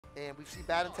And we've seen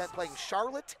Bad Intent playing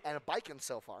Charlotte and Baiken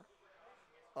so far.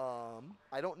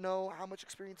 I don't know how much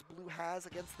experience Blue has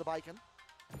against the Baiken.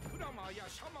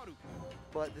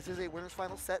 But this is a winner's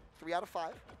final set, 3 out of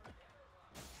 5.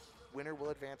 Winner will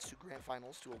advance to grand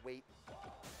finals to await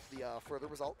the further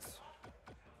results.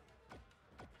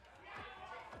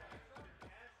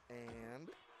 And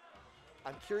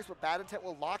I'm curious what Bad Intent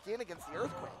will lock in against the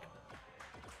Earthquake.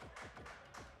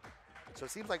 So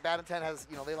it seems like Bad Intent has,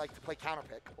 they like to play counter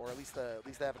pick, or at least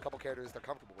they have a couple characters they're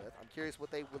comfortable with. I'm curious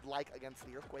what they would like against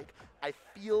the Earthquake. I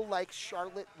feel like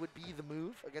Charlotte would be the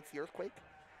move against the Earthquake,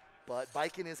 but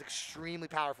Baiken is extremely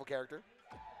powerful character.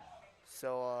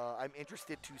 So I'm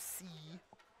interested to see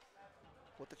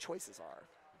what the choices are.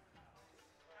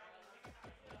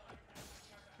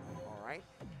 All right.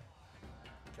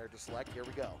 Character select, here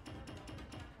we go.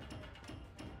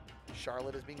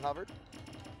 Charlotte is being hovered.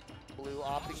 Blue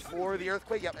opting for the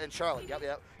Earthquake, yep, and Charlotte, yep.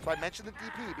 So I mentioned the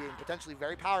DP being potentially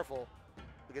very powerful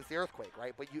against the Earthquake,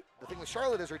 right? But the thing with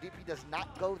Charlotte is her DP does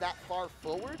not go that far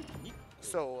forward,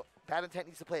 so Bad Intent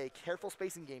needs to play a careful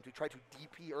spacing game to try to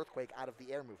DP Earthquake out of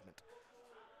the air movement.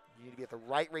 You need to be at the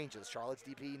right ranges. Charlotte's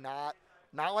DP, not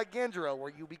like Gandro,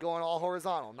 where you'll be going all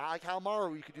horizontal. Not like Halmaru,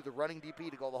 where you could do the running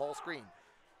DP to go the whole screen.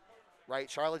 Right?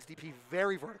 Charlotte's DP,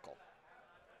 very vertical.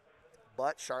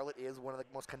 But Charlotte is one of the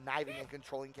most conniving and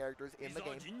controlling characters in the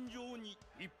game.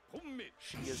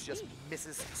 She is just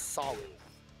Mrs. Solid.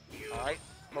 All right,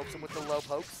 pokes him with the low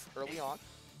pokes early on.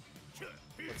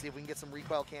 Let's see if we can get some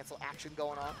recoil cancel action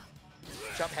going on.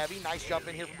 Jump heavy, nice jump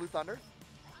in here from Blue Thunder.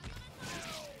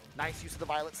 Nice use of the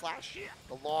Violet Slash.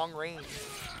 The long range.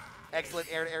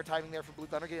 Excellent air-to-air timing there from Blue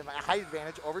Thunder, getting a height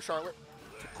advantage over Charlotte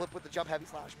to clip with the jump heavy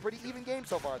slash. Pretty even game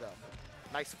so far, though.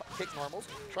 Nice kick normals.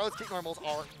 Charlotte's kick normals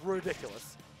are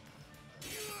ridiculous.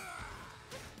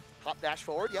 Hop dash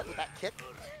forward, yep, with that kick.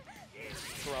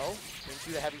 Throw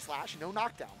into the heavy slash. No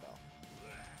knockdown,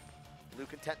 though. Blue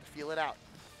content to feel it out.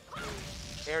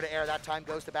 Air to air that time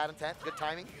goes to Bad Intent. Good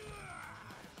timing.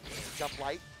 Jump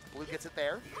light. Blue gets it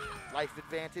there. Life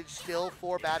advantage still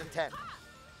for Bad Intent.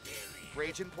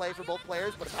 Rage in play for both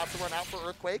players, but about to run out for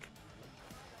Earthquake.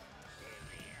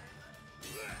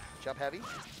 Jump heavy.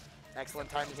 Excellent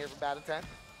timing here from Bad Intent.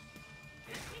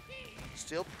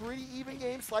 Still pretty even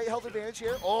game. Slight health advantage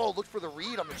here. Oh, look for the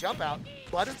read on the jump out.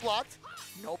 Button's blocked.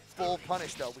 No full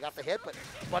punish, though. We got the hit,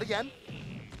 but again,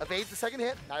 evades the second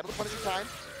hit. Not able to punish in time.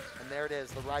 And there it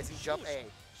is, the rising jump A.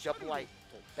 Jump light.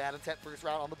 Bad Intent first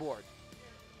round on the board.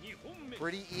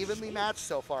 Pretty evenly matched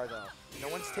so far, though. No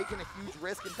one's taken a huge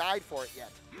risk and died for it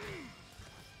yet.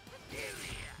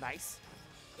 Nice.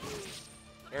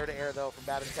 Air to air, though, from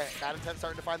Bad Intent. Bad Intent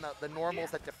starting to find the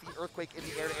normals that defeat Earthquake in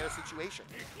the air to air situation.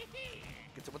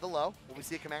 Gets him with the low. Will we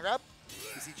see a command grab?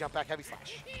 We see jump back heavy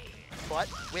slash. But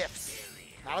whiffs.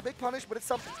 Not a big punish, but it's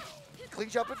something. Clean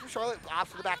jump in from Charlotte. Opts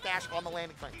for the back dash on the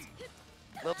landing frames.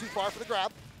 A little too far for the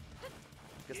grab.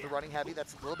 Gets the running heavy.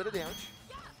 That's a little bit of damage.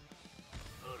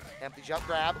 Empty jump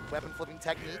grab, weapon flipping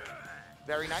technique.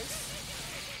 Very nice.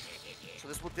 So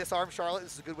this will disarm Charlotte.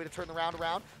 This is a good way to turn the round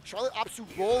around. Charlotte opts to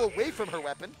roll away from her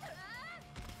weapon.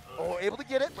 Oh, able to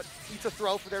get it, but eats a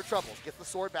throw for their troubles. Gets the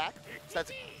sword back. So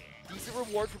that's a decent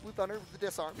reward for Blue Thunder with the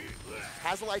disarm.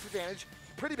 Has a life advantage.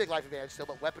 Pretty big life advantage still,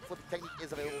 but weapon flipping technique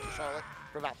is available for Charlotte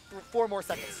for about 4 more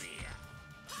seconds.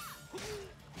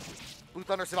 Blue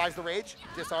Thunder survives the rage.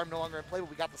 Disarm no longer in play, but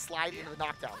we got the slide into the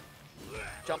knockdown.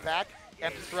 Jump back.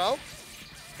 Empty throw.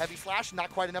 Heavy slash, not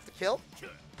quite enough to kill.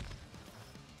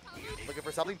 Looking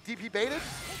for something. DP baited.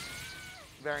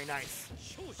 Very nice.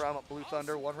 From Blue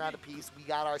Thunder, 1 round apiece. We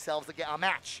got ourselves a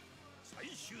match.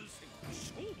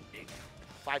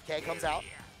 5K comes out.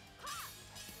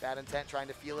 Bad Intent trying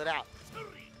to feel it out.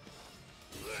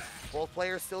 Both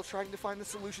players still trying to find the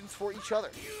solutions for each other.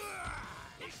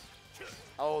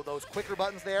 Oh, those quicker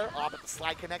buttons there. Oh, but the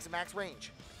slide connects at max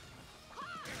range.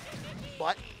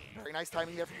 But very nice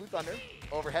timing there for Blue Thunder.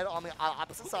 Overhead on the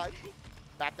opposite side.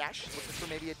 Backdash, looking for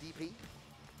maybe a DP.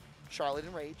 Charlotte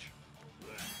in rage.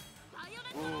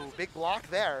 Ooh, big block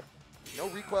there. No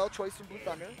recoil choice from Blue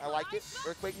Thunder. I like it.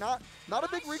 Earthquake not a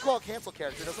big recoil cancel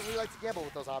character. Doesn't really like to gamble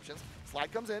with those options.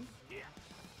 Slide comes in.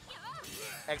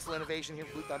 Excellent evasion here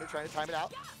from Blue Thunder, trying to time it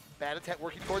out. Bad Intent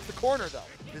working towards the corner, though.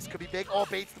 This could be big. Oh,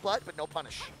 baits the butt, but no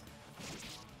punish.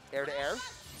 Air to air.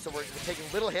 So we're taking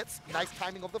little hits. Nice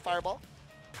timing of the fireball.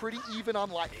 Pretty even on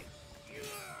life.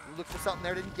 Look for something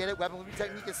there, didn't get it. Weapon moving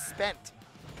technique is spent.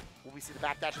 Will we see the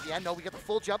backdash at the end? No, we get the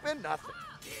full jump in. Nothing.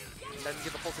 Doesn't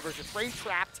get the full subversion. Frame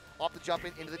trapped off the jump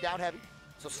in into the down heavy.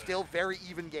 So still very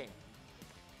even game.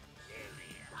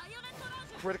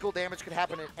 Critical damage could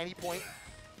happen at any point.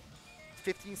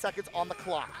 15 seconds on the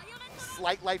clock.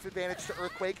 slight life advantage to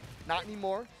Earthquake. Not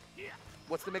anymore.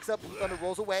 What's the mix-up? Blue Thunder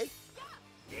rolls away.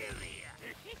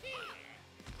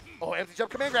 Oh, empty jump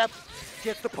command grab.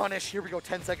 Gets the punish. Here we go,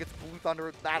 10 seconds. Blue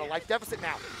Thunder at a life deficit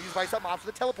now. Use Vice Up mobs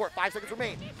for the teleport. 5 seconds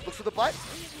remain. Looks for the butt.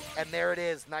 And there it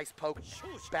is. Nice poke.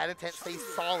 Bad Intent stays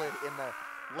solid in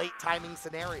the late timing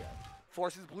scenario.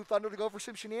 Forces Blue Thunder to go for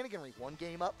some shenaniganry. 1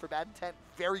 game up for Bad Intent.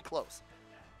 Very close.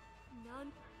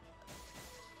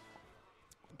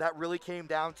 That really came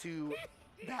down to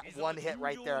that one hit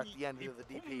right there at the end of the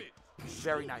DP.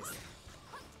 Very nice.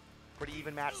 Pretty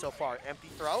even match so far. Empty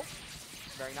throw.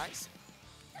 Very nice.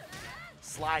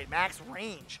 Slide, max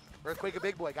range. Earthquake a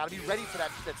big boy. Got to be ready for that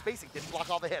spacing. Didn't block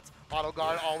all the hits. Auto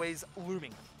guard always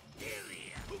looming.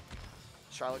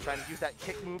 Charlotte trying to use that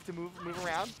kick move to move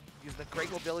around. Using the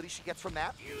great mobility she gets from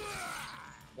that.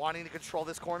 Wanting to control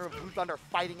this corner. Blue Thunder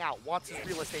fighting out. Wants his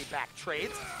real estate back.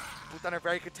 Trades. Blue Thunder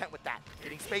very content with that.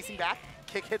 Getting spacing back.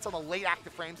 Kick hits on the late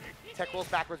active frames. Tech rolls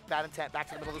backwards. Bad Intent. Back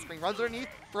to the middle of the screen. Runs underneath.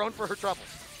 Thrown for her trouble.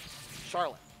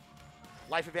 Charlotte.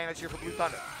 Life advantage here for Blue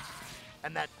Thunder.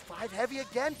 And that 5 heavy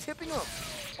again, tipping him.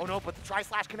 Oh no, but the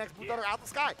tri-slash connects Blue Thunder out the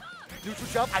sky. Neutral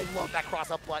jump. I love that cross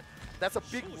up butt. That's a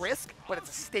big risk, but it's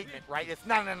a statement, right? It's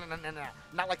no.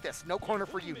 Not like this. No corner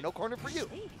for you. No corner for you.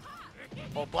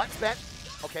 Oh, butt spent.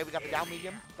 Okay, we got the down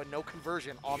medium, but no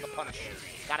conversion on the punish.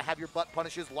 Gotta have your butt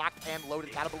punishes locked and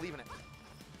loaded. Gotta believe in it.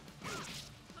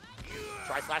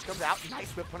 Tri-slash comes out. Nice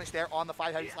whip punish there on the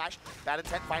 5 heavy slash. Bad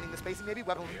Intent finding the spacing maybe.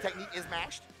 Weapon lead technique is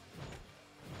mashed.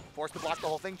 Forced to block the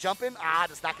whole thing. Jump in.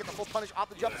 Does not get the full punish off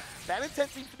the jump. Bad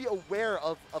Intent seems to be aware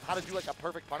of how to do like a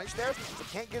perfect punish there, but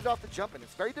can't get it off the jump in.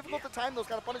 It's very difficult to time those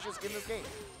kind of punishes in this game.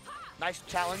 Nice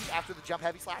challenge after the jump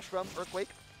heavy slash from Earthquake.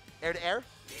 Air to air.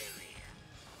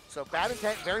 So Bad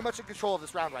Intent very much in control of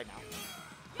this round right now.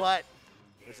 But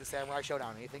this is Samurai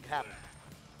Showdown. Anything can happen.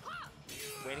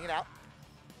 Waiting it out.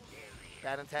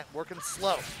 Bad Intent working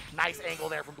slow. Nice angle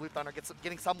there from Blue Thunder.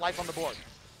 Getting some life on the board.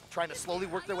 Trying to slowly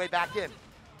work their way back in.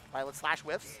 Violet slash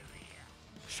whiffs.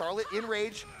 Charlotte in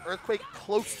rage. Earthquake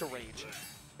close to rage.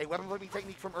 A weapon flipping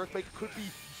technique from Earthquake could be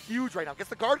huge right now. Gets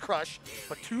the guard crush,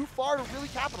 but too far to really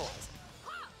capitalize.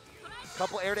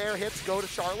 Couple air-to-air hits go to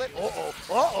Charlotte.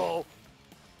 Uh-oh.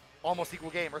 Almost equal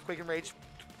game. Earthquake in rage.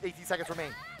 18 seconds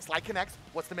remain. Slide connects.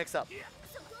 What's the mix-up?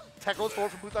 Tech rolls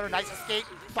forward from Blue Thunder. Nice escape.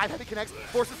 5 heavy connects.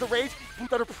 Forces the rage. Blue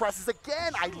Thunder presses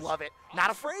again. I love it.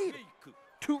 Not afraid.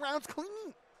 2 rounds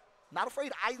clean. Not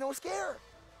afraid. I know scare.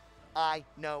 I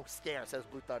know scare, says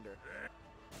Blue Thunder.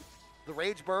 The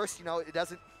rage burst, you know, it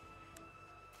doesn't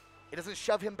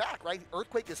shove him back, right?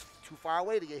 Earthquake is too far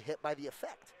away to get hit by the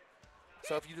effect.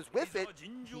 So if you just whiff it,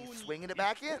 he's swinging it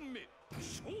back in.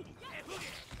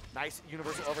 Nice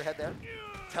universal overhead there.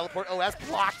 Teleport OS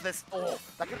blocked this. Oh,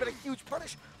 that could have been a huge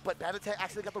punish, but Bad Intent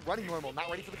actually got the running normal, not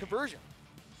ready for the conversion.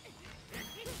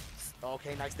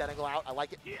 Okay, nice dead angle out. I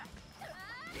like it.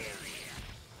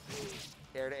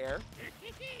 Air to air.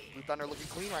 Blue Thunder looking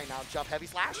clean right now. Jump heavy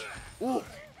slash. Ooh,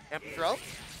 empty throw.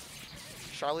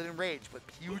 Charlotte in rage, but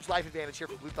huge life advantage here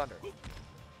for Blue Thunder.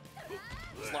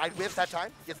 Slide whiffs that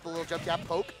time. Gets the little jump jab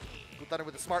poke. Blue Thunder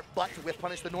with a smart butt to whiff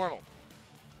punish the normal.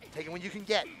 Take it when you can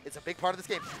get. It's a big part of this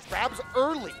game. Grabs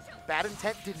early. Bad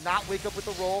Intent did not wake up with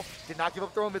the roll. Did not give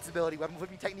up throw invincibility. Weapon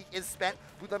flipping technique is spent.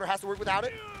 Blue Thunder has to work without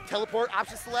it. Teleport,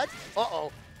 option select.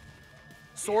 Uh-oh.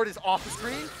 Sword is off the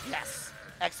screen. Yes.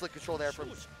 Excellent control there from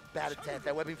Bad Intent.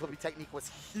 That weapon flipping technique was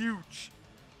huge.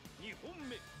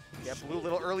 Yeah, Blue a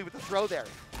little early with the throw there.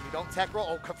 You don't tech roll.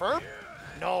 Oh, confirm?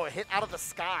 No, a hit out of the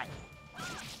sky.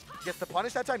 Gets the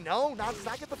punish that time? No, does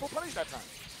not get the full punish that time.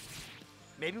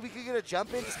 Maybe we could get a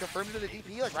jump in, just confirm into the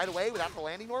DP like right away without the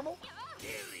landing normal.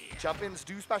 Jump ins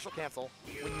do special cancel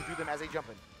when you do them as a jump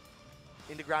in.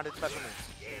 Into grounded special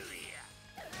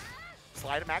moves.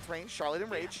 Slide at max range. Charlotte in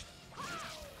rage.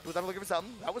 Blue Thunder looking for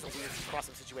something. That was a weird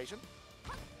crossing situation.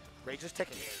 Rage is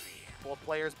ticking. Both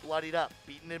players bloodied up,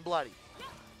 beaten and bloody.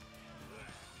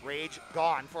 Rage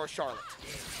gone for Charlotte.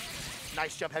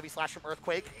 Nice jump heavy slash from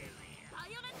Earthquake.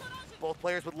 Both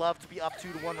players would love to be up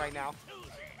 2-1 right now.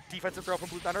 Defensive throw from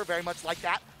Blue Thunder, very much like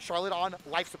that. Charlotte on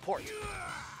life support.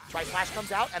 Tri-slash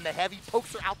comes out, and the heavy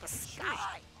pokes her out the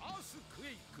sky.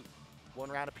 1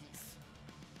 round apiece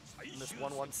in this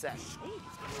 1-1 set.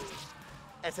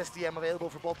 SSDM available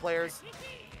for both players.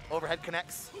 Overhead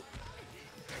connects.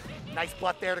 Nice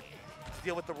butt there to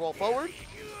deal with the roll forward.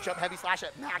 Jump heavy slash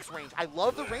at max range. I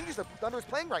love the ranges that Blue Thunder is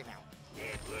playing right now.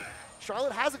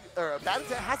 Charlotte has Bad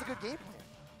Intent has a good game plan,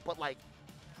 but like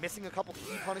missing a couple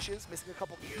key punishes, missing a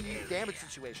couple key damage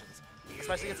situations,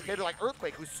 especially against a character like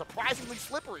Earthquake, who's surprisingly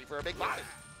slippery for a big body.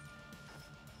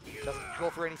 Doesn't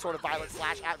go for any sort of violent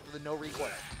slash after the no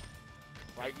recoil.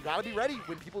 right? You gotta be ready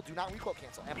when people do not recoil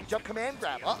cancel. Empty jump command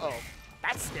grab. Uh-oh.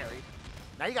 That's scary.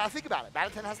 Now you gotta think about it.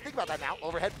 Bad 10 has to think about that now.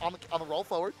 Overhead on the roll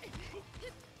forward.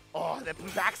 Oh, and then Blue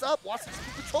backs up. Wants to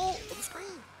keep control of the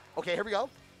screen. Okay, here we go.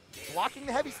 Blocking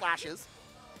the heavy slashes.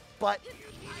 But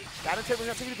Bad 10 was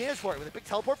not taking advantage for it with a big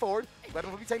teleport forward. Weapon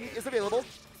flipping technique is available.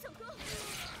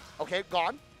 Okay,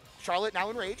 gone. Charlotte now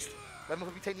enraged. Weapon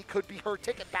flipping technique could be her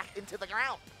ticket back into the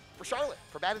ground for Charlotte,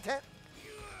 for Bad Intent.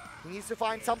 He needs to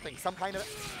find something, some kind of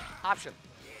option.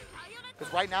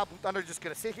 Because right now, Blue Thunder is just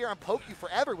going to sit here and poke you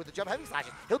forever with the jump heavy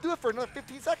slashes. He'll do it for another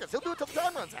 15 seconds. He'll do it till the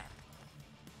time runs out.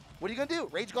 What are you going to do?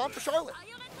 Rage gone for Charlotte.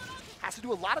 Has to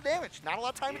do a lot of damage. Not a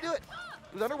lot of time to do it.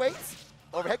 Blue Thunder waits.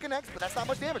 Overhead connects, but that's not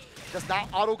much damage. Does not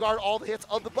auto-guard all the hits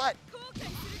of the butt.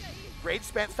 Rage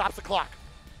spent stops the clock.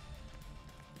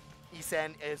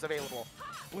 Isen is available.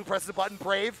 Blue presses the button.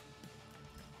 Brave.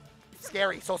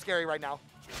 Scary. So scary right now.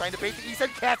 Trying to bait the Isen.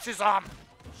 Catches him.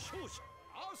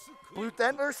 Blue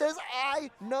Thunder says,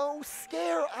 I no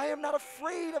scare. I am not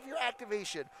afraid of your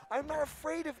activation. I'm not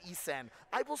afraid of Isen.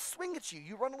 I will swing at you.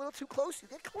 You run a little too close, you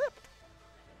get clipped.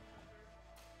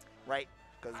 Right?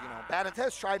 Because, you know, Bad Intent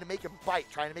is trying to make him bite,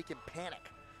 trying to make him panic.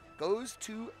 Goes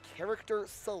to character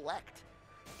select.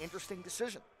 Interesting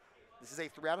decision. This is a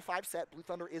 3 out of 5 set. Blue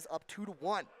Thunder is up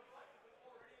 2-1.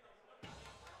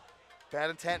 Bad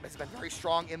Intent has been very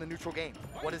strong in the neutral game.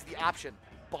 What is the option?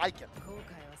 Baiken.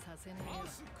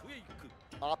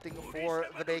 Opting for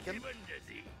the bacon.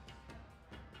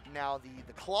 Now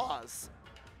the claws.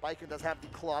 Baiken does have the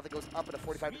claw that goes up at a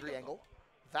 45-degree angle.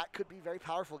 That could be very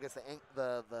powerful against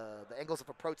the angles of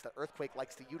approach that Earthquake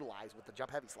likes to utilize with the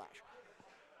jump heavy slash.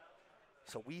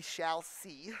 So we shall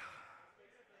see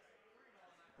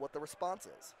what the response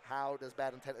is. How does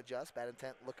Bad Intent adjust? Bad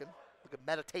Intent looking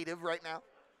meditative right now.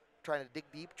 Trying to dig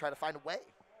deep, trying to find a way.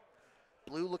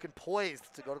 Blue looking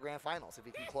poised to go to Grand Finals if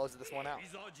he can close this one out.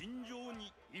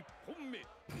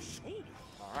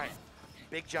 All right,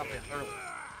 big jump in early.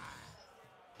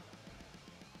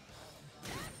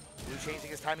 Blue changing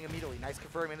his timing immediately. Nice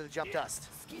confirm into the jump dust.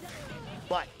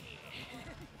 But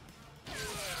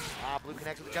Blue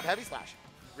connects with the jump heavy slash.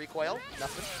 Recoil,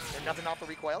 nothing. And nothing off the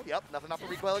recoil. Yep, nothing off the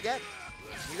recoil again.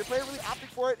 Neither player really opting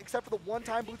for it except for the one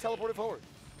time Blue teleported forward,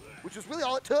 which was really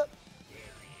all it took.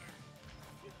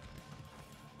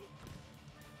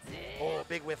 Oh,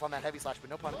 big whiff on that heavy slash, but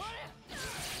no punish.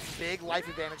 Big life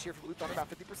advantage here for Blue Thunder, about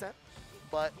 50%.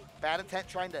 But Bad Intent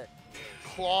trying to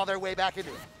claw their way back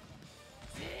into it.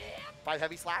 5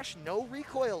 heavy slash, no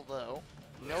recoil though.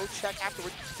 No check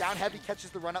afterwards. Down heavy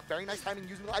catches the run up. Very nice timing,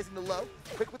 utilizing the low.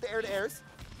 Quick with the air to airs.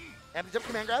 Empty jump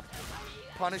command grab.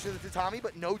 Punishes the tatami,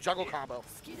 but no juggle combo.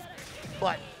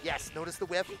 But yes, notice the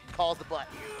whiff, calls the butt.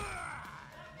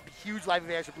 Huge life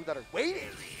advantage for Blue Thunder. Waiting.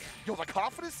 You have the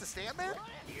confidence to stand there?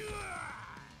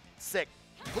 Sick.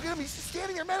 Look at him, he's just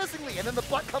standing there menacingly, and then the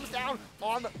butt comes down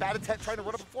on the Bad Intent trying to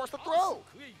run up and force the throw.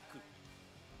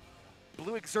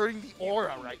 Blue exerting the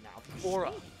aura right now, the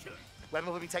aura.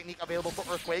 Weapon living technique available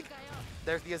for Earthquake.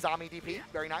 There's the Azami DP,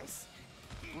 very nice.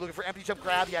 Blue looking for empty jump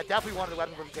grab, yeah, definitely wanted the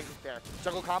weapon living technique there.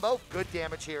 Juggle combo, good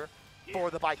damage here for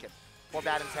the Baiken, for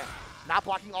Bad Intent. Not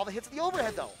blocking all the hits of the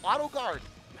overhead though, auto guard,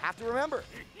 you have to remember.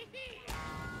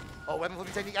 Oh, weapon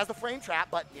flipping technique as the frame trap,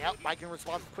 but yeah, Baiken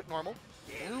responds with quick normal.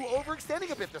 Blue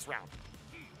overextending a bit this round.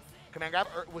 Command grab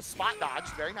was spot dodge,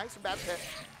 very nice from Bad Intent.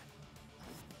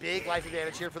 Big life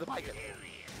advantage here for the Baiken.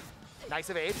 Nice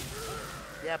evade.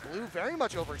 Yeah, Blue very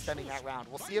much overextending that round.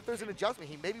 We'll see if there's an adjustment.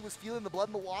 He maybe was feeling the blood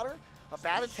in the water, but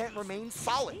Bad Intent remains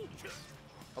solid.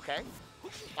 Okay,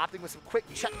 opting with some quick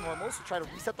check normals to try to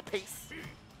reset the pace.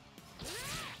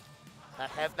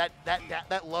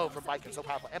 That low from Baiken, so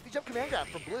powerful. Empty jump command grab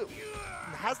from Blue.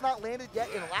 Has not landed yet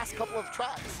in the last couple of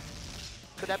tries.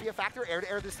 Could that be a factor? Air to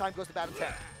air this time goes to Bad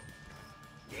Intent.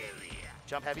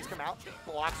 Jump heavies come out.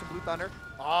 Blocks from Blue Thunder.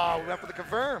 Oh, we went for the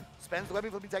confirm. Spends the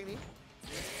weapon flipping technique.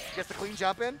 Gets the clean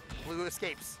jump in. Blue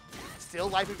escapes. Still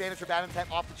life advantage for Bad Intent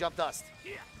off the jump dust.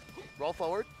 Roll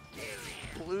forward.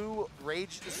 Blue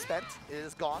rage is spent. It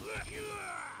is gone.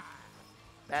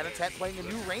 Bad Intent playing a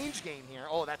new range game here.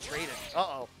 Oh, that traded.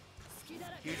 Uh-oh.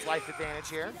 Huge life advantage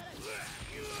here.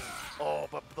 Oh,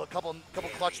 but a couple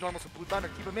clutch normals from Blue Thunder.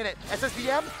 Keep him in it.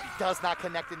 SSVM does not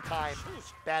connect in time.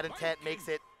 Bad Intent makes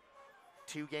it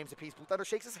 2 games apiece. Blue Thunder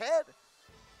shakes his head.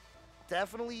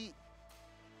 Definitely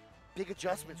big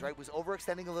adjustments, right? Was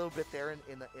overextending a little bit there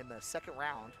in the second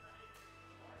round.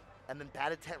 And then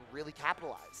Bad Intent really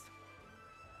capitalized.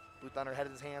 Blue Thunder head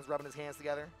in his hands, rubbing his hands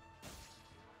together.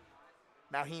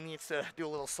 Now he needs to do a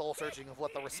little soul searching of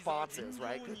what the response is,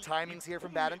 right? Good timings here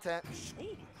from Bad Intent.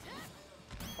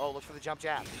 Oh, look for the jump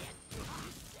jab.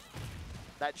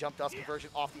 That jump dust conversion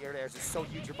off the air to airs is so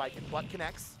huge for Biken. Butt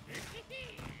connects.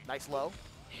 Nice low.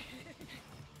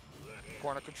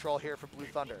 Corner control here for Blue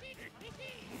Thunder.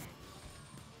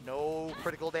 No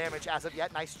critical damage as of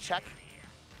yet. Nice check.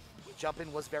 Jump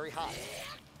in was very high.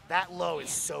 That low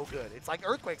is so good. It's like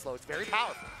Earthquake's low. It's very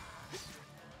powerful.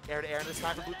 Air to air this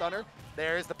time for Blue Thunder.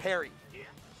 There's the parry.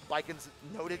 Biken's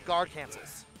noted guard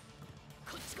cancels.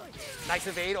 Nice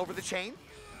evade over the chain.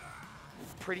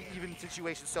 Pretty even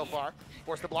situation so far.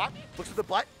 Force the block. Looks to the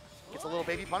butt. Gets a little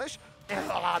baby punish. And,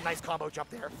 nice combo jump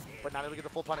there. But not able to get the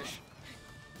full punish.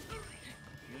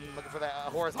 Looking for that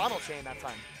horizontal chain that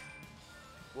time.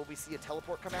 Will we see a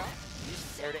teleport come out?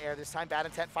 Air to air this time. Bad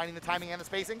intent, finding the timing and the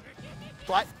spacing.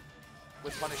 Butt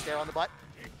was punished there on the butt.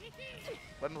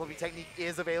 Weapon flipping technique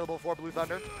is available for Blue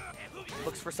Thunder.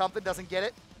 Looks for something, doesn't get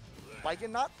it. Biken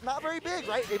not very big,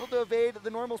 right? Able to evade the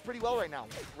normals pretty well right now.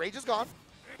 Rage is gone.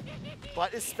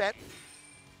 Butt is spent.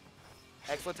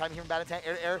 Excellent timing here from Bad Intent.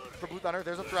 Air to air for Blue Thunder.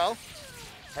 There's a throw.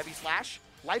 Heavy slash.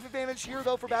 Life advantage here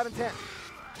though for Bad Intent.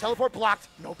 Teleport blocked.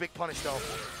 No big punish though.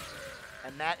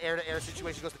 And that air-to-air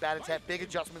situation goes to Bad Intent. Big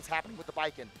adjustments happening with the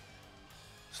Biken.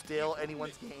 Still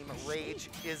anyone's game. Rage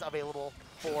is available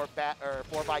for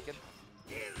Biken.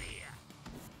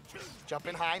 Jump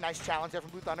in high. Nice challenge there from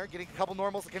Blue Thunder. Getting a couple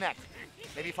normals to connect.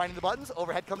 Maybe finding the buttons.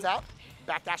 Overhead comes out.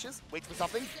 Back dashes. Waits for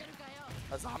something.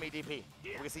 A zombie DP. Are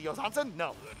we going to see Yosanson?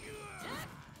 No.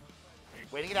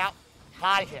 Waiting it out.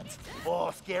 High hit.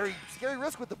 Oh, scary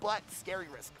risk with the butt. Scary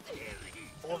risk.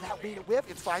 Oh, that made a whiff.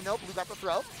 It's fine though. Blue got the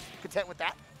throw. Content with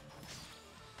that.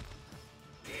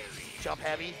 Jump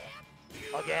heavy.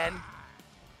 Again.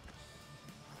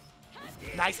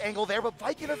 Nice angle there, but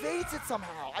Biken evades it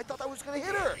somehow. I thought that was going to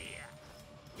hit her.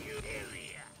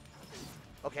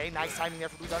 Okay, nice timing there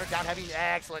for Blue Thunder. Down heavy.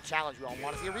 Excellent challenge. We all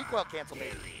want to see a recoil cancel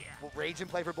maybe. Will Rage in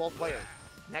play for both players.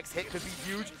 Next hit could be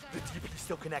huge. The DP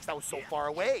still connects. That was so far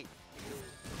away.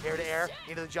 Air to air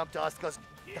into the jump dust because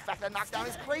the fact that knockdown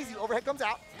is crazy. Overhead comes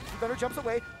out. Blue Thunder jumps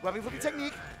away. Webbing flipping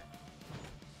technique.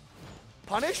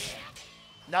 Punish.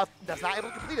 No, that's not able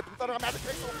to complete it. Blue Thunder on Magic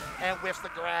Crystal and whiffs the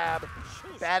grab.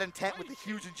 Bad Intent with the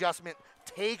huge adjustment.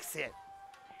 Takes it.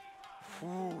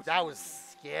 Ooh, that was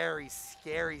scary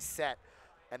set.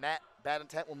 And that Bad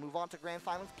Intent will move on to Grand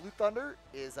Finals. Blue Thunder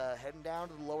is heading down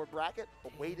to the lower bracket,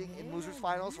 awaiting in Losers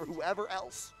Finals for whoever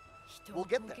else will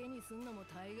get there.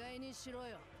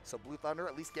 So Blue Thunder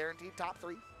at least guaranteed top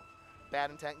 3.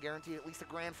 Bad Intent guaranteed at least a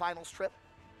Grand Finals trip.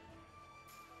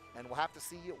 And we'll have to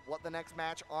see what the next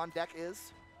match on deck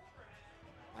is.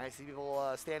 I see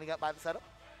people standing up by the setup.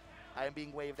 I am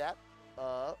being waved at.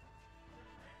 Oh,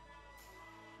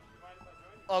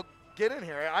 get in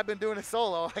here. I've been doing it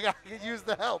solo. I could use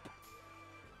the help.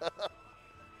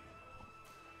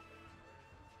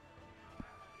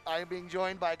 I am being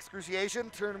joined by Excruciation,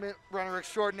 tournament runner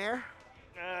extraordinaire.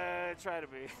 Try to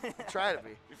be. Try to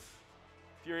be.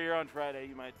 If you're here on Friday,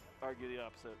 you might argue the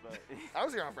opposite. But I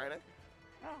was here on Friday.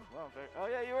 Oh, well, fair. Oh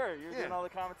yeah, you were. You were doing all the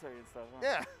commentary and stuff. Huh?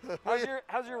 Yeah.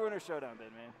 How's your winter showdown been,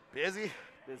 man? Busy.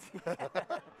 Busy.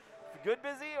 Good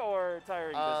busy or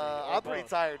tiring busy? I'm pretty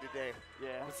tired today.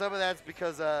 Yeah. But some of that's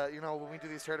because you know, when we do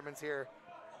these tournaments here,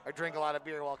 I drink a lot of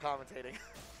beer while commentating.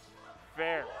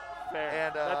 Fair.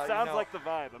 And that sounds you know, like the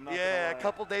vibe. I'm not a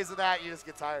couple days of that, you just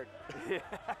get tired. Yeah.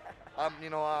 You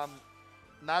know,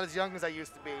 not as young as I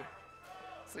used to be.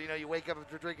 So, you know, you wake up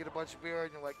after drinking a bunch of beer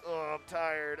and you're like, oh, I'm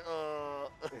tired.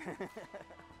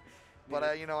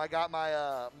 But, you know, I got my...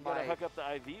 you gotta hook up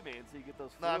the IV, man, so you get those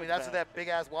No, I mean, that's what that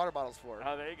big-ass water bottle's for.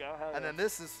 Oh, there you go. And then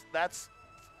that's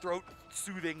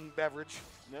throat-soothing beverage.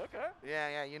 Okay.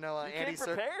 Yeah, you know, you Andy came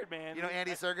prepared, man. You know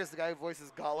Andy Serkis, the guy who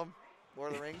voices Gollum,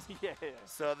 Lord of the Rings? Yeah.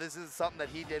 So this is something that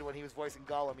he did when he was voicing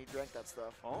Gollum. He drank that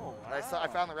stuff. Oh, wow. I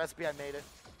found the recipe, I made it.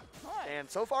 Nice. And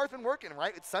so far it's been working,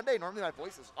 right? It's Sunday. Normally my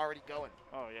voice is already going.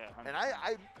 Oh yeah.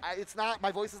 100%. And it's not.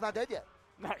 My voice is not dead yet.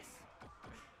 Nice.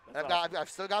 I've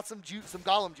still got some juice, some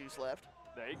Gollum juice left.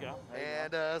 There you go.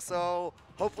 So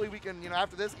hopefully we can, you know,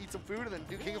 after this, eat some food and then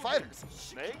do King of Fighters.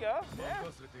 There you go. Yeah.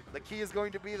 The key is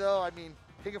going to be though. I mean,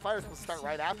 King of Fighters will start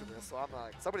right after this, so I'm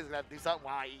like, somebody's gonna have to do something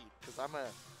while I eat, because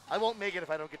I won't make it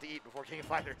if I don't get to eat before King of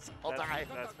Fighters. I'll die.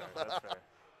 That's fair. That's fair.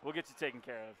 We'll get you taken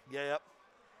care of. Yeah. Yep.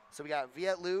 So we got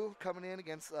Viet Lu coming in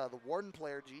against the Warden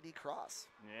player, GD Cross.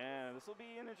 Yeah, this will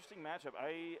be an interesting matchup.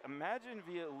 I imagine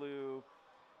Viet Lu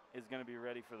is going to be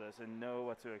ready for this and know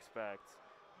what to expect.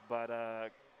 But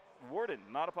Warden,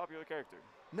 not a popular character.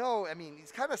 No, I mean,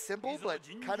 he's kind of simple, but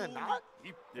kind of not.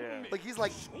 Yeah. Like, he's,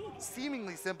 like,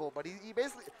 seemingly simple, but he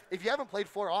basically, if you haven't played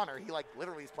For Honor, he, like,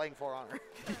 literally is playing For Honor.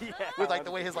 Yeah. With, like,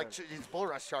 the way his, 100%. like, his bull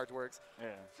rush charge works. Yeah.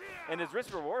 And his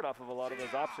risk reward off of a lot of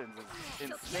those options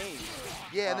is insane.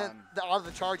 Yeah, and then out of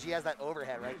the charge, he has that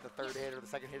overhead, right? The third hit or the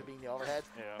second hit being the overhead.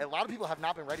 Yeah. And a lot of people have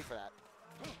not been ready for that.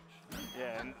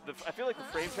 Yeah, and I feel like the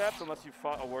frame traps, unless you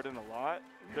fought a Warden a lot,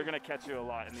 they're going to catch you a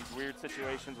lot in these weird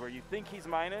situations where you think he's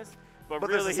minus, but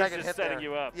really he's just setting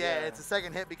you up. Yeah, it's a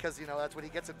second hit because, you know, that's what he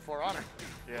gets in For Honor.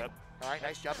 Yep. All right,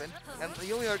 nice jumping. And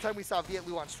the only other time we saw Viet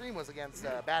Lu on stream was against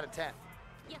Bad Intent.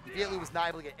 Viet Lu was not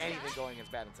able to get anything going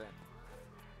against Bad Intent.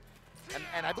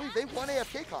 And I believe they won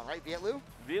AFK-Con, right, Viet Lu?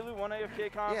 Viet Lu won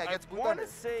AFK-Con. Yeah, against Blue I want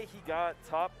Thunder. to say he got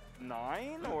top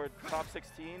 9 or top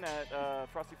 16 at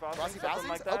Frosty Fossil, something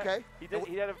like that. Okay.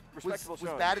 He had a respectable was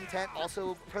showing. Bad Intent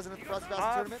also present at the Frosty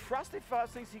Fossil tournament? Frosty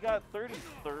Fossil, he got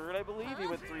 33rd, I believe. He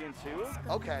went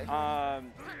 3-2. Okay.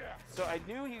 So I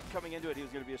knew coming into it he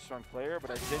was going to be a strong player,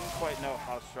 but I didn't quite know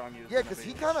how strong he was. Yeah, because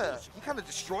he kind of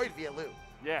destroyed Viet Lu.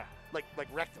 Yeah. Like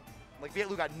wrecked him. Like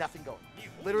Viet Lu got nothing going.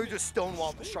 Literally just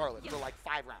stonewalled the Charlotte for like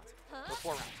 5 rounds or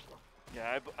 4 rounds.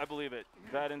 Yeah, I believe it.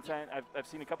 Bad Intent. I've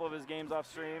seen a couple of his games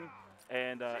off stream,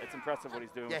 and it's impressive what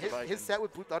he's doing. Yeah, with the his set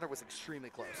with Blue Thunder was extremely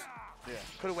close. Yeah.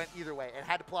 Could have went either way and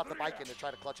had to pull out the bike in to try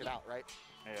to clutch it out, right?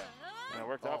 Yeah. And it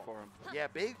worked out for him. Yeah,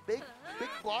 big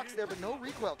blocks there, but no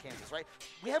recoil cancels, right?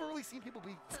 We haven't really seen people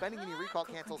be spending any recoil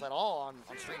cancels at all on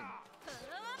stream.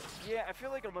 Yeah, I feel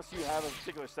like unless you have a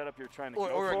particular setup you're trying to go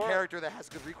or for. a character that has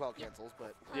good recoil cancels,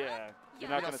 but yeah, you're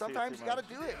not going to sometimes see you it got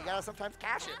to do it. You got to sometimes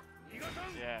cash it.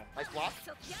 Yeah. Nice block.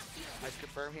 Nice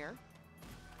confirm here.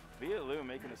 Viet Lu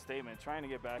making a statement, trying to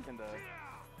get back into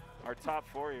our top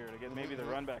 4 here to get maybe the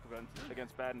run back event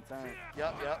against Bad Intent.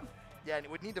 Yep. Yeah, and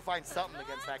it would need to find something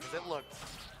against that because it looked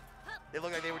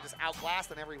like they were just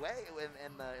outclassed in every way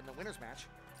in the winners match.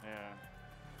 Yeah.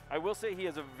 I will say he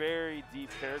has a very deep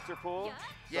character pool,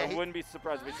 so I wouldn't be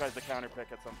surprised if he tries to counter pick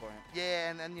at some point. Yeah,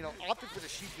 and then, opted for the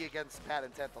Shiki against Bad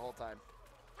Intent the whole time.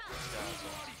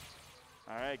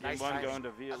 All right, game Nice, one nice. going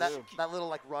to Viet Lu. That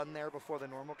little run there before the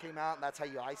normal came out, and that's how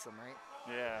you ice them, right?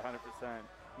 Yeah, 100%.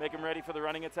 Make them ready for the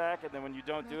running attack, and then when you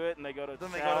don't do it and they go to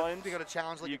Then challenge, they go to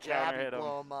challenge like you a jab, counter you hit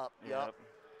blow them up. Yep.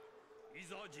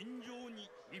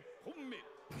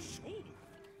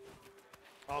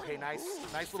 Okay,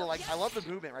 nice little I love the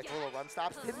movement, right? The little run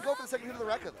stops. Didn't go for the second hit of the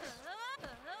record though.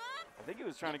 I think he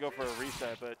was trying to go for a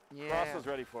reset, but Yeah. Cross was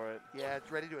ready for it. Yeah,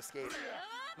 it's ready to escape.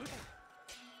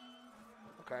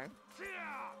 Okay.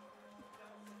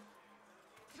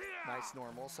 Nice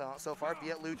normal. So far,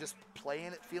 Viet Lu just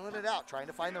playing it, feeling it out, trying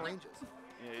to find the ranges.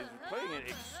 Yeah, he's playing it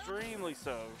extremely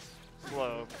slow,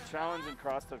 challenging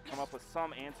Cross to come up with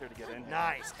some answer to get in here.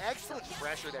 Nice, excellent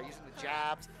pressure there, using the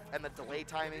jabs and the delay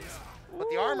timings. But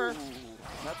the armor.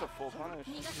 That's a full punish.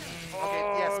 Okay,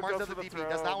 yeah, smart goes does the for DP. throw.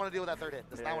 Does not want to deal with that third hit.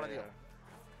 Does not want to deal.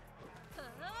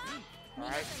 Yeah. All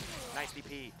right, nice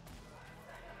DP.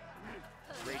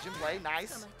 Rage and play,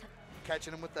 nice.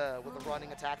 Catching him with the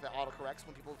running attack that autocorrects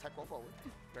when people tech roll forward.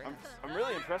 Very nice. I'm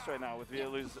really impressed right now with Viet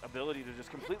Lu's ability to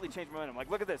just completely change momentum. Like,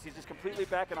 look at this. He's just completely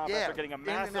backing off after getting a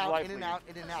massive life in and lead. out,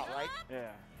 in and out, right?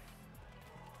 Yeah.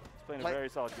 He's playing a very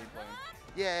solid game plan.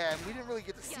 Yeah, and we didn't really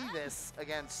get to see this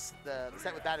against the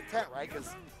set with Bad Intent, right?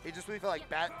 Because it just really felt like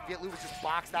Viet Lu was just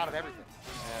boxed out of everything.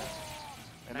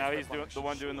 Yeah. And now he's the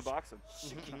one doing the boxing.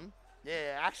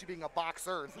 Yeah, actually being a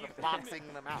boxer instead of boxing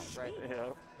them out, right? Yeah.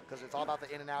 Because it's all about the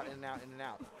in and out, in and out, in and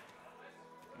out.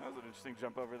 That was an interesting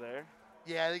jump over there.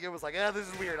 Yeah, I think it was like, this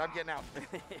is weird. I'm getting out.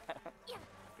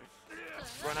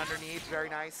 Run underneath, very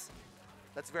nice.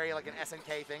 That's very like an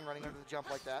SNK thing, running under the jump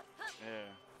like that.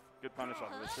 Yeah. Good punish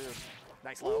off of it, too.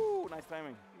 Nice low. Ooh, nice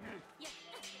timing.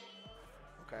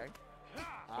 Okay.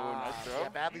 Ooh, nice throw. Yeah,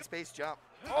 badly spaced jump.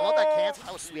 I love that cancel.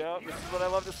 That was sweet. Yep, this is what I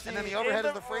love to see. And then the overhead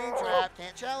of the frame trap.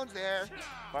 Can't challenge there.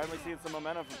 Finally seeing some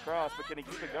momentum from Cross, but can he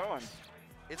keep it going?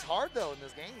 It's hard, though, in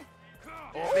this game.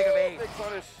 Oh, big evade. Big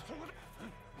punish.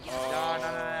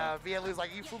 No. Viet Lu's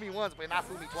like, you fool me once, but not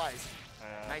fool me twice.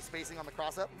 Yeah. Nice spacing on the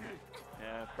cross-up.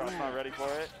 Yeah, Cross not ready for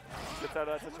it. Gets out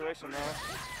of that situation, though.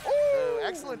 Oh,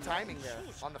 excellent timing there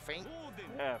on the feint.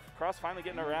 Yeah, Cross finally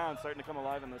getting around, starting to come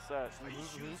alive in this set.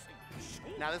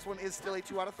 Now this one is still a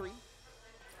 2 out of 3.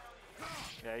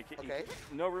 Yeah, Okay.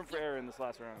 No room for error in this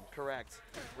last round. Correct.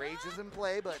 Rage is in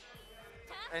play, but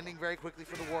ending very quickly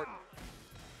for the Warden.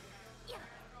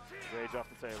 Rage off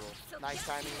the table. Nice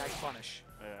timing, nice punish.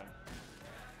 Yeah.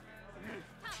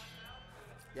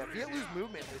 Yeah, Viet Lu's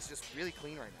movement is just really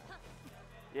clean right now.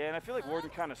 Yeah, and I feel like Warden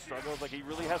kind of struggles. Like, he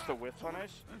really has to whiff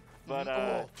punish, but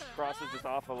Cross is just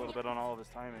off a little bit on all of his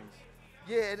timings.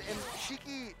 Yeah, and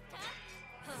Shiki,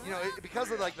 you know,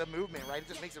 because of like the movement, right? It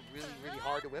just makes it really, really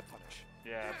hard to whiff punish.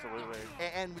 Yeah, absolutely.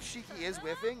 And when Shiki is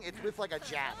whiffing, it's with like a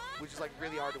jab, which is like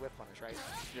really hard to whiff punish, right?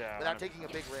 Yeah. Without 100%. taking a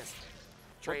big risk.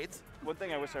 Trades. One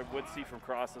thing I wish I would see from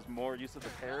Cross is more use of the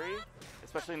parry,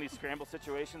 especially in these scramble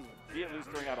situations. Vietlu's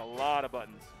throwing out a lot of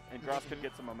buttons, and Cross could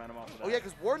get some momentum off of that. Oh yeah,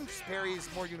 because Warden's parry is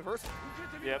more universal.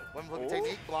 Yep. One flipping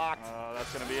technique blocked. Oh,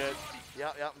 that's gonna be it.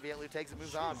 Yep, Vietlu takes it,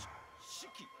 moves on.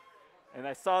 And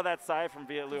I saw that sigh from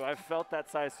Vietlu. I've felt that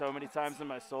sigh so many times in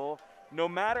my soul. No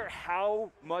matter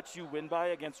how much you win by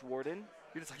against Warden,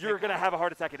 you're going to have a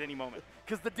heart attack at any moment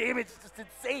because the damage is just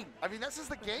insane. I mean, that's just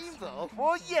the game, though.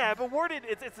 Well, yeah, but Warden,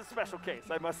 it's a special case,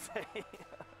 I must say.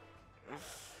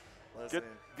 Listen,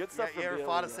 good stuff from you ever Vietlu,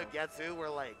 fought a though. Sugetsu where,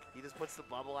 like, he just puts the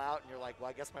bubble out and you're like, well,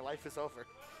 I guess my life is over.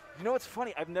 You know what's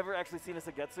funny? I've never actually seen a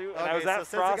Sugetsu, and Okay, I was at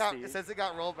Frosty. Since it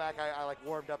got rolled back, I like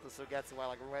warmed up the Sugetsu. I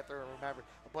like went through and remembered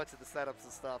a bunch of the setups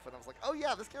and stuff, and I was like, oh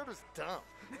yeah, this character's dumb.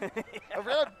 I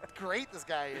forgot how great this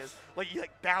guy is. Like he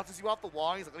like bounces you off the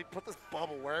wall. And he's like, let me put this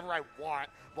bubble wherever I want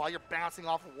while you're bouncing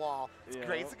off a wall. It's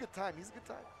great. It's a good time. He's a good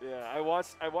time. Yeah, I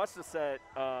watched a set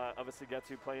of a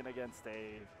Sugetsu playing against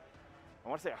I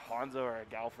want to say a Hanzo or a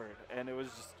Galford, and it was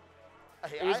just.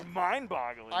 It was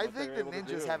mind-boggling. I think the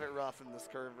ninjas have it rough in this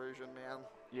current version, man.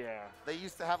 Yeah. They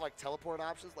used to have like teleport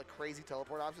options, like crazy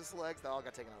teleport option selects. That all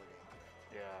got taken out of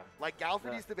the game. Yeah. Like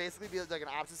Galford used to basically be like an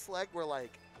option select where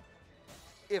like,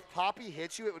 if Poppy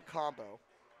hit you, it would combo.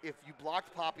 If you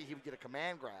blocked Poppy, he would get a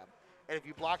command grab. And if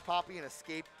you blocked Poppy and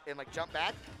escaped and like jump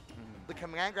back, the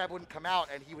command grab wouldn't come out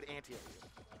and he would anti-hit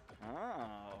you.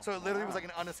 Oh. So it literally was like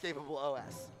an unescapable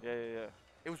OS. Yeah.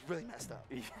 It was really messed up.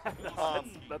 Yeah, no,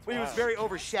 that's but it was very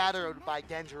overshadowed by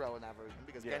Genjiro in that version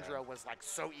because Genjiro was like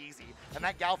so easy, and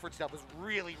that Galford stuff was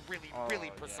really, really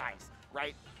precise,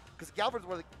 right? Because Galford's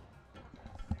one of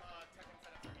the.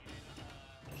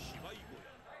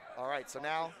 All right, so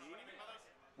now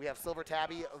we have Silver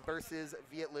Tabby versus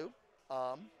Vietlu.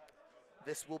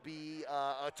 This will be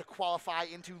to qualify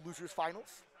into losers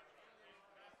finals.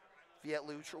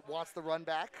 Vietlu wants the run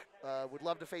back. Would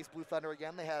love to face Blue Thunder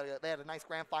again. They had a nice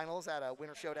grand finals at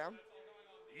Winter Showdown.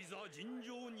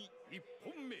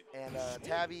 And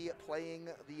Tabby playing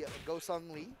the Gosung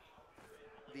Lee,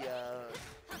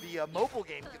 the mobile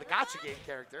game, the gacha game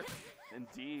character.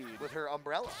 Indeed. With her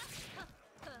umbrella.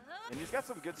 And he's got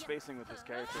some good spacing with this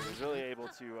character. He's really able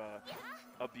to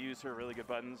abuse her really good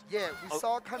buttons. Yeah, we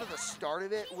saw kind of the start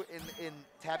of it in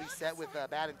Tabby's set with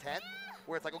Bad Intent.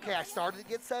 Where it's like, okay, I started to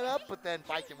get set up, but then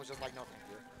Viking was just like, no,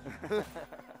 thank you.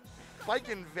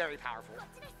 Viking, very powerful.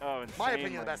 Oh, insane. My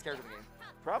opinion, the best character in the game.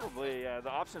 Probably, yeah.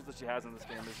 The options that she has in this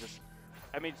game is just,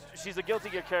 I mean, she's a Guilty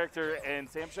Gear character in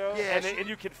Samsho, and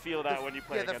you can feel that when you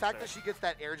play against her. Yeah, the fact that she gets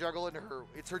that air juggle into her,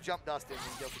 it's her jump dust in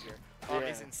Guilty Gear,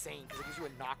 is insane because it gives you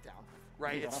a knockdown,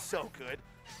 right? Yeah. It's so good.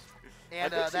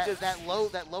 And that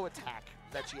low attack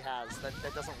that she has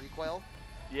that doesn't recoil.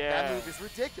 Yeah. That move is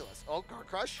ridiculous. Oh, guard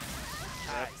crush.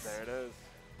 Nice. There it is.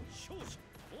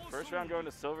 First round going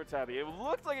to Silver Tabby. It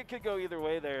looked like it could go either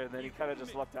way there, and then he kind of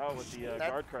just lucked out with the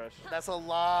guard crush. That's a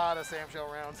lot of Samsho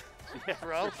rounds. Yeah,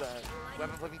 bro.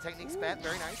 Weapon flipping technique spent.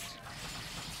 Very nice.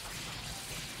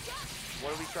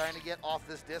 What are we trying to get off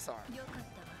this disarm?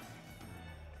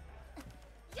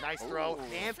 Nice throw.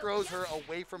 And throws her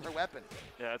away from her weapon.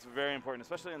 Yeah, it's very important,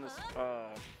 especially in this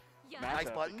nice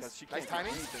buttons. She nice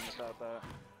timing. Without that.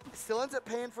 Still ends up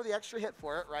paying for the extra hit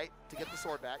for it, right? To get the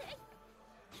sword back.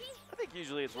 I think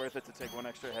usually it's worth it to take one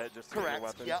extra hit just to get your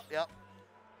weapon. Yep.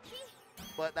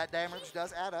 But that damage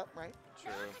does add up, right?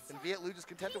 True. And Vietlu just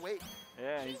content to wait.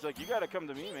 Yeah, he's like, you got to come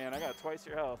to me, man. I got twice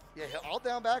your health. Yeah, I'll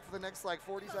down back for the next like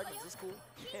 40 seconds. It's cool.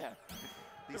 Yeah.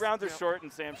 The rounds are short in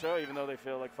Samsho, even though they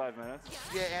feel like 5 minutes.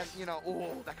 Yeah, and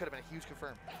that could have been a huge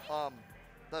confirm.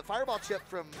 The fireball chip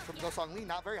from Gosong Lee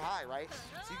not very high, right?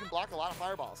 So you can block a lot of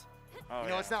fireballs. Oh,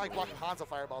 it's not like blocking Hanzo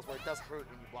fireballs where it doesn't hurt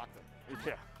when you block them.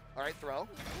 Yeah. All right, throw.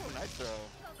 Oh, nice throw.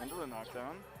 Into the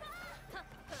knockdown.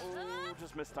 Oh,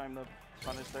 just mistimed the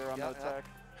punish there on the attack.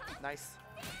 Nice.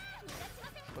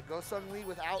 But Gosong Lee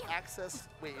without access.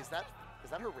 Wait, is that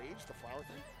her rage, the flower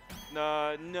thing?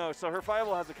 No. So her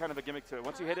fireball has a kind of a gimmick to it.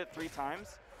 Once you hit it 3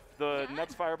 times, the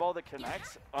next fireball that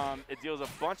connects, it deals a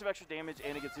bunch of extra damage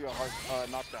and it gets you a hard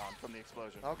knockdown from the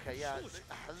explosion. Okay, yeah.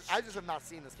 I just have not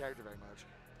seen this character very much.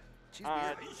 She's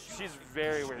weird. She's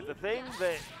very weird. The thing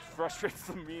that frustrates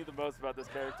me the most about this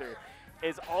character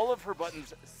is all of her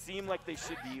buttons seem like they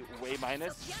should be way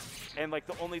minus, and like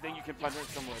the only thing you can punish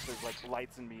them with is like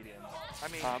lights and mediums. I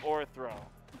mean, or a throw.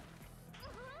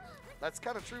 That's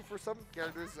kind of true for some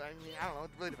characters. I mean, I don't know.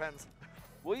 It really depends.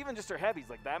 Well, even just her heavies,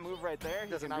 like that move right there.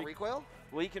 Does it not recoil?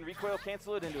 Well, he can recoil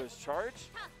cancel it into his charge,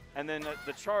 And then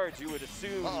the charge, you would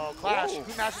assume. Uh-oh, clash. Whoa.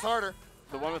 Who mashes harder?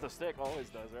 The one with the stick always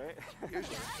does, right?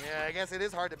 Usually. Yeah, I guess it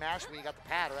is hard to mash when you got the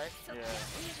pad, right? Yeah.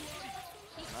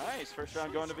 Nice. First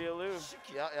round going to Vialou.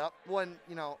 Yep. One,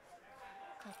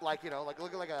 like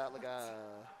look at like a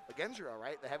Genjiro,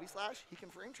 right? The heavy slash, he can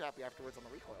frame trap you afterwards on the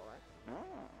recoil, right? Oh.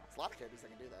 There's a lot of characters that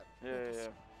can do that. Yeah.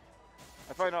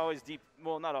 I find always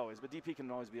well, not always, but DP can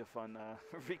always be a fun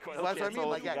recoil. Well, that's what I mean. cancel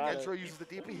Like, if you got Genjiro it. uses the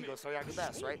DP, he goes so young to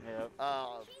best, right? Yep.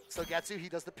 So Getsu, he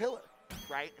does the pillar,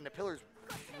 right? And the pillar's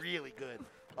really good,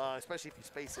 especially if you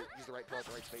space it, use the right pillar at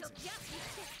the right spacing.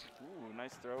 Ooh,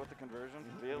 nice throw with the conversion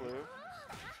from Vialou.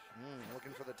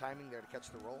 Looking for the timing there to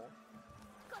catch the roll.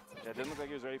 Yeah, it didn't look like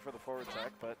he was ready for the forward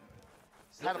tech, but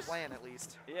Had a plan at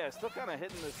least. Yeah, still kind of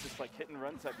hitting this just like hit and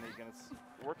run technique, and it's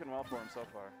working well for him so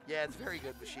far. Yeah, it's very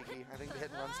good with Shiki. I think the hit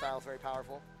and run style is very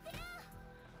powerful.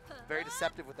 Very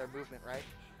deceptive with their movement, right?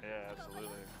 Yeah,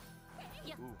 absolutely.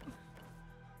 Ooh.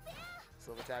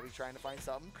 Silver Tabby trying to find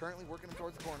something. Currently working him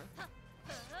towards the corner.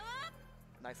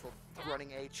 Nice little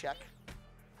running A check.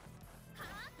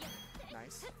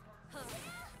 Nice.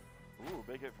 Ooh,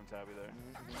 big hit from Tabby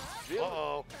there.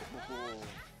 Uh-oh.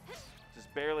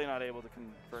 Just barely not able to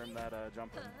confirm that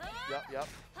jump in. Yep.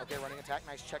 Okay, running attack.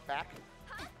 Nice check back.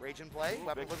 Rage in play. Ooh,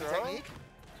 Weapon big flipping throw. technique.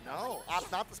 No,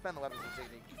 opts not to spend the weapon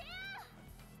flipping technique.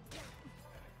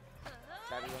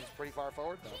 Tabby runs pretty far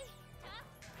forward, though.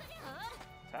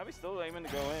 Tabby's still aiming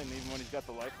to go in, even when he's got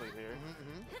the life lead here.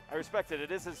 I respect it.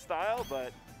 It is his style,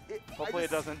 but hopefully it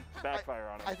doesn't backfire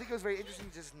on him. I think it was very interesting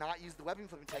to just not use the weapon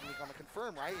flipping technique on the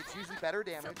confirm, right? It's usually better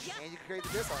damage, and you can create the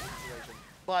disarm situation.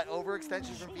 But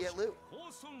overextension from Vietlu.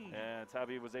 Yeah,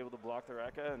 Tabby was able to block the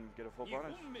Rekka and get a full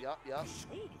punish. Yep. Nice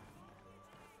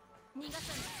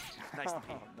DP.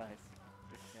 Nice.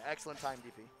 Yeah, excellent time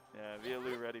DP. Yeah,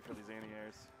 Vialou ready for these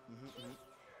anti-airs.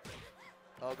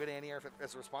 Oh, good anti-air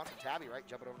as a response from Tabby, right?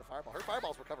 Jumping over the fireball. Her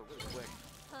fireballs recover really quick.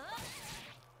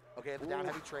 Okay, the down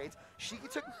heavy trades. Shiki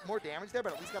took more damage there,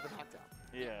 but at least got the knockdown.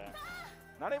 Yeah.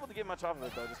 Not able to get much off of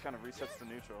it, though. Just kind of resets to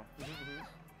neutral.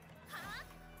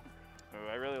 Oh,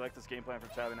 I really like this game plan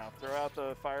for Tabby now. Throw out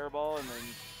the fireball and then...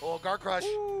 Oh, guard crush.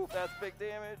 Ooh, that's big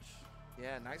damage.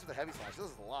 Yeah, nice with the heavy slash. This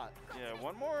is a lot. Yeah,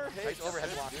 one more hit. Nice overhead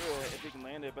should block. do it if he can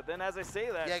land it. But then as I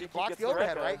say that, Yeah, he Shiki blocks gets the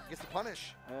overhead, Rekka. right? Gets the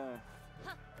punish. Yeah.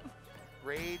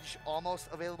 Rage almost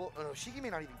available. Oh, no, Shiki may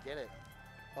not even get it.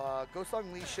 Ghost Dog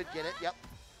Lee should get it. Yep.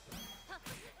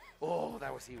 Oh,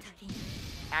 that was huge.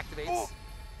 Activates. Oh.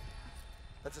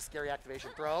 That's a scary activation.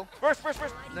 Throw. Burst.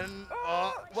 Then,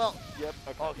 well. Yep.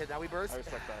 Okay. Okay, now we burst. I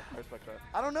respect that.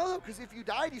 I don't know, though, because if you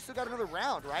died, you still got another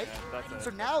round, right? Yeah, that's it. So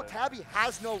now Tabby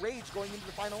has no rage going into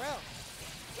the final round.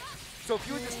 So if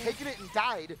you had just taken it and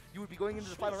died, you would be going into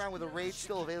the final round with a rage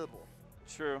still available.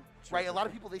 True. Right? A lot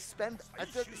of people, I feel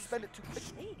like they spend it too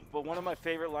quickly. But one of my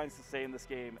favorite lines to say in this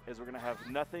game is we're going to have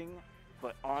nothing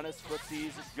but honest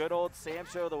footsies. Good old Sam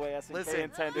Show the way SNK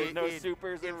intended. No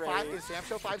supers and rage. In Sam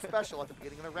Show 5 special at the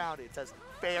beginning of the round, it says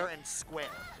fair and square.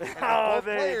 And if Oh, both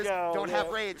there you players go. don't have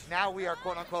Yep. rage. Now we are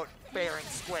quote-unquote fair and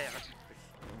square.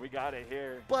 We got it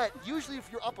here. But usually if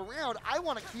you're up around, I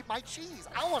want to keep my cheese.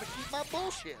 I want to keep my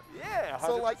bullshit. Yeah, 100%.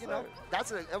 So, like,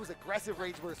 that was aggressive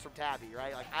rage burst from Tabby,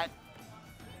 right? Like,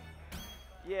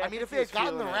 yeah, I mean, if he they was had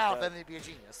gotten the feeling it, round, but- then they'd be a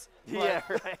genius. Yeah,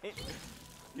 right.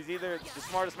 He's either the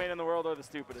smartest man in the world or the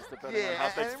stupidest, depending on how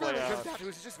and things it play really comes out. down to it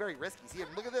was just very risky. See,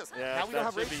 look at this. Yeah, now we don't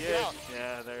have that rage should to be get it. out.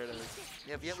 Yeah, there it is.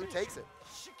 Yeah, Vietlu takes it.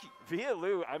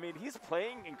 Vialou, I mean, he's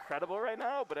playing incredible right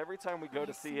now, but every time we go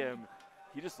to see him,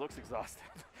 he just looks exhausted.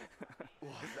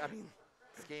 Well, I mean,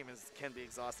 this game can be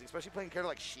exhausting, especially playing a character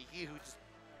like Shiki,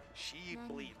 she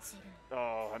bleeds.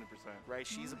 Oh, 100%. Right?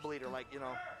 She's a bleeder. Like,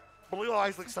 Blue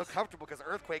always looks so comfortable because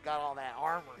Earthquake got all that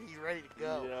armor. He's ready to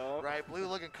go. Yep. Right? Blue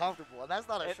looking comfortable. And that's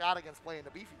not a shot against playing the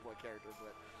Beefy Boy character,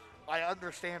 but I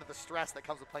understand the stress that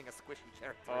comes with playing a squishy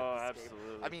character. Oh, in this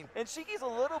absolutely. Game. I mean, and Shiki's a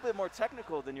little bit more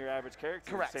technical than your average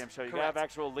character. Correct. Sam Show. You Correct. have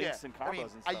actual links and combos I mean,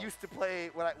 and stuff. I used to play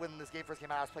when this game first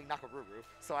came out. I was playing Nakaruru,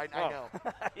 so I know.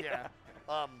 Yeah.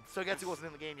 So Getsu wasn't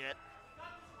in the game yet.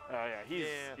 Oh yeah,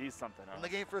 he's something else. When the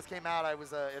game first came out, I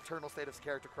was Eternal State of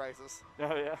Character Crisis,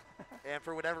 Oh yeah. and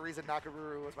for whatever reason,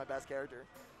 Nakaruru was my best character.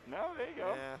 No, there you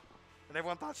go. Yeah, and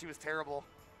everyone thought she was terrible,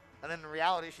 and then in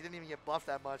reality, she didn't even get buffed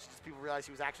that much. Just people realized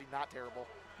she was actually not terrible.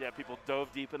 Yeah, people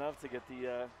dove deep enough to get the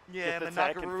Yeah, get and the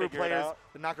tech and figure it out.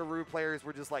 the Nakaruru players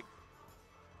were just like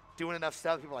doing enough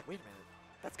stuff. People were like, wait a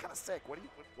minute, that's kind of sick.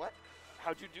 What?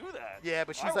 How'd you do that? Yeah,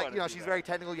 but I she's like, wanna do she's that. very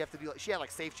technical. You have to do. She had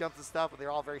like safe jumps and stuff, but they're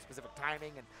all very specific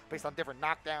timing and based on different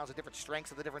knockdowns and different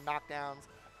strengths of the different knockdowns.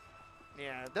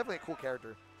 Yeah, definitely a cool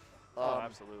character. Oh,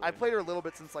 absolutely. I played her a little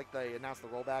bit since like they announced the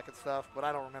rollback and stuff, but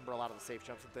I don't remember a lot of the safe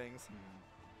jumps and things.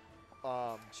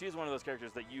 She is one of those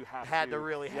characters that you have had to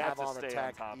really have to all the stay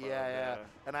tech. on top of. Yeah.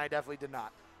 And I definitely did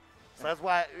not. So that's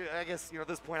why I guess at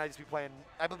this point I just be playing.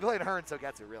 I've been playing her and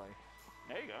Sogetsu really.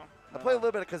 There you go. I played a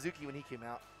little bit of Kazuki when he came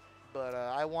out, but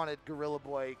I wanted Gorilla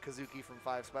Boy Kazuki from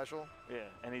 5 Special. Yeah,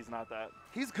 and he's not that.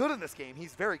 He's good in this game.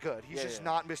 He's very good. He's just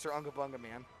not Mr. Unga Bunga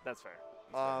Man. That's fair.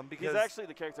 Because he's actually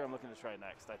the character I'm looking to try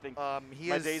next. I think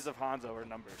my days of Hanzo are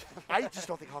numbered. I just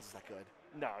don't think Hanzo's that good.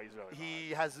 No, he's really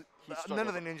He has none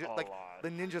of the ninjas. Like the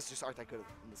ninjas just aren't that good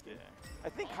in this game. I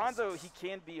think Hanzo, he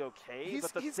can be okay, He's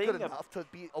but good enough to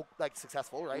be like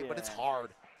successful, right? But it's hard.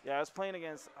 Yeah, I was playing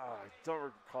against, I don't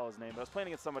recall his name, but I was playing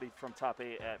against somebody from top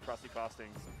 8 at Frosty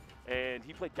Costings, and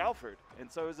he played Galford, and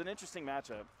so it was an interesting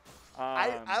matchup.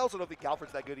 I also don't think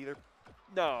Galford's that good either.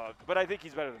 No, but I think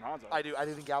he's better than Hanzo. I do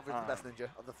think Galford's the best ninja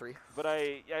of the 3. But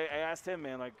I asked him,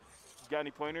 man, like, got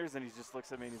any pointers? And he just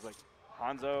looks at me and he's like,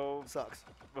 Hanzo sucks.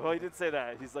 Well, he didn't say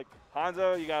that. He's like,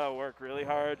 Hanzo, you got to work really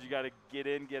hard. You got to get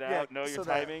in, get out, know your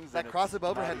timings. That cross-up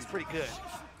overhead is pretty good.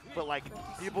 But, like,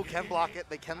 people can block it.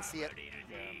 They can see it.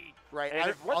 Yeah. Right.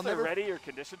 And once they're ready or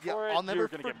conditioned for it, I'll never you're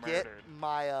going to get forget murdered.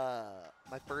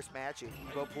 my first match in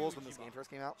Evo pools when this game first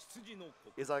came out.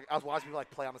 Is like I was watching people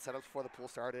like play on the setups before the pool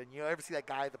started. And you ever see that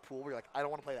guy at the pool where you're like, I don't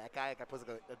want to play that guy. That guy plays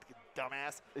like a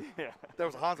dumbass. Yeah. There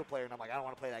was a Hanzo player, and I'm like, I don't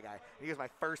want to play that guy. And he was my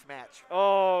first match.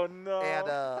 Oh, no. And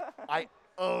I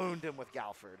owned him with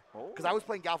Galford. Because I was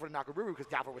playing Galford and Nakaruru because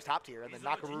Galford was top tier. And then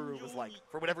Nakaruru was like,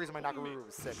 for whatever reason, my Nakaruru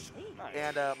was 6. Nice.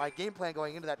 And my game plan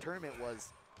going into that tournament was,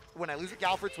 when I lose with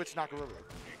Galford, switch to Nakaruru.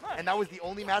 Nice. And that was the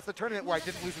only match of the tournament where I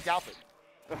didn't lose with Galford.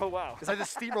 Oh, wow. Because I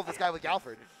just steamrolled this guy with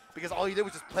Galford. Because all he did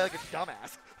was just play like a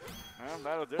dumbass. Well,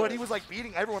 that'll do But it. he was like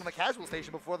beating everyone in the casual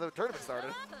station before the tournament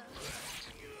started.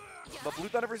 But Blue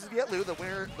Thunder versus Vietlu, the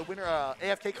winner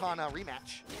AFK Con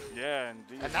rematch. Yeah,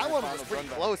 and that one was pretty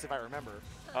close if I remember.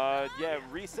 Yeah,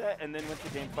 reset and then went to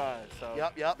game 5.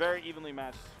 So yep. Very evenly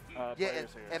matched players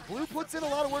here. And Blue puts in a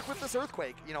lot of work with this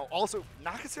Earthquake. You know, also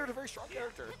not considered a very strong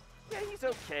character. Yeah, he's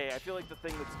okay. I feel like the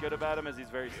thing that's good about him is he's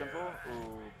very simple.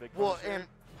 Ooh, big and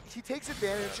he takes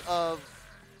advantage of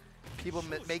people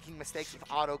making mistakes with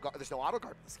auto guard. There's no auto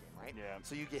guard in this game, right? Yeah.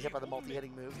 So you get hit by the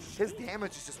multi-hitting moves. His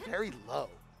damage is just very low.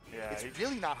 Yeah, it's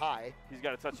really not high. He's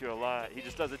got to touch you a lot. He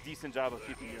just does a decent job of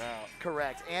keeping you out.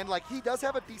 Correct. And, like, he does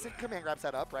have a decent command grab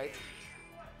set up, right?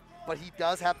 But he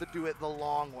does have to do it the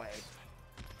long way.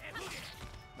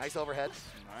 Nice overhead.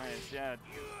 Nice, yeah.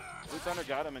 Blue Thunder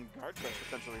got him in guard press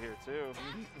potentially here, too.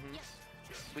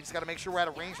 We just got to make sure we're at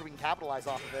a range where we can capitalize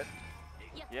off of it.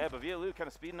 Yeah, but Vietlu kind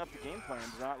of speeding up the game plan,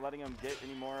 not letting him get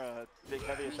any more big,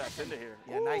 heavy attacks into here.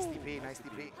 Yeah, nice DP, nice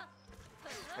DP.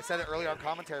 I said it earlier on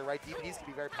commentary, right? DPs can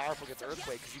be very powerful against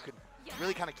Earthquake because you can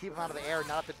really kind of keep him out of the air and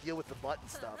not have to deal with the button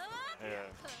stuff. Yeah.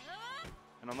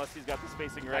 And unless he's got the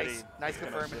spacing ready. Nice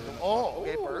confirming. Oh,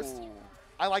 okay, burst.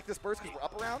 I like this burst because we're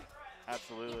up around.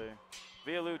 Absolutely.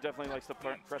 Vietlu definitely likes to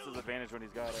press his advantage when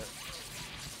he's got it.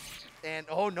 And,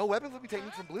 oh, no weapons will be taken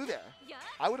from Blue there.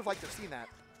 I would have liked to have seen that.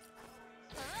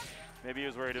 Maybe he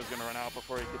was worried it was going to run out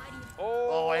before he could.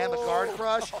 Oh, and the guard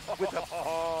crush with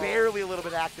barely a little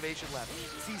bit of activation left.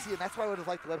 See, and that's why I would have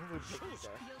liked to let him move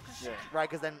there. Yeah. Right,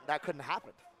 because then that couldn't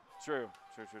happen. True.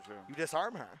 You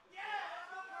disarm her.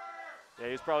 Yeah,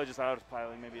 he was probably just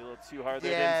autopiloting maybe a little too hard.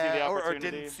 They yeah, didn't see the or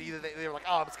opportunity. didn't see that they were like,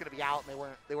 oh, it's going to be out, and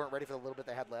they weren't ready for the little bit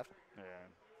they had left. Yeah.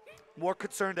 More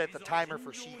concerned at the timer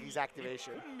for Shiki's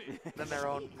activation than their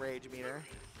own rage meter.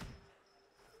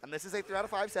 And this is a 3 out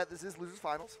of 5 set. This is losers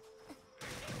finals.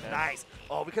 Yeah. Nice.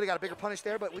 Oh, we could have got a bigger punish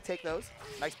there, but we take those.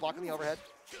 Nice block in the overhead.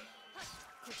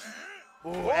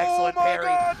 Ooh, excellent parry.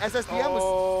 God. SSDM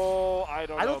was.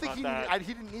 I don't think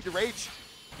he didn't need to rage.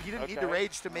 He didn't need to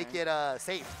rage to make it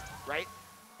safe, right?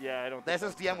 Yeah, I don't. The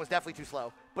SSDM was definitely too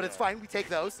slow, but it's fine. We take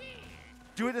those.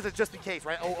 Do it as a just in case,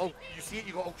 right? Oh, you see it,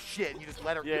 you go, oh shit, and you just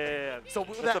let her. Yeah. So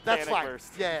that's fine.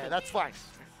 Burst. Yeah, that's fine.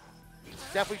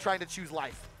 Definitely trying to choose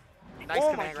life.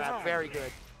 Nice command grab, very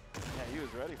good. Yeah, he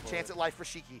was ready for Chance at life for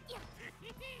Shiki.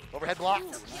 Overhead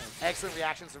blocked. Nice. Excellent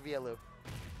reactions from Vietlu.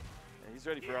 Yeah, he's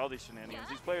ready for all these shenanigans.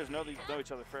 These players know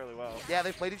each other fairly well. Yeah,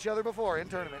 they've played each other before in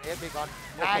tournament and big on.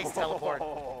 Nice teleport.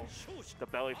 The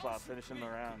belly flop finishing the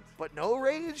round. But no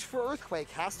rage for Earthquake.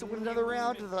 Has to win another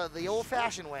round the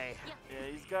old-fashioned way.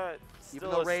 Yeah, he's got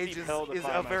even though rage is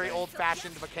a very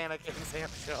old-fashioned mechanic in Sam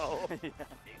Show. Yeah.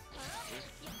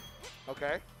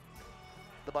 Okay.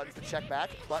 The button's to check back.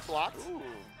 Butt blocked. Ooh.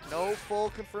 No full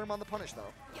confirm on the punish,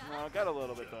 though. No, got a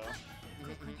little bit, though.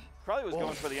 Probably was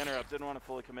going for the interrupt. Didn't want to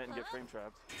fully commit and get frame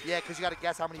trapped. Yeah, because you got to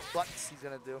guess how many buttons he's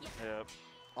going to do. Yep.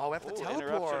 Oh, went for the teleport.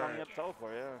 Interruption on the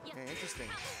teleport, yeah. Interesting.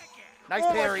 Nice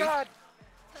parry. My God.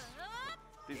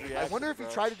 I wonder if he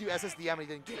tried to do SSDM and he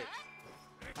didn't get it.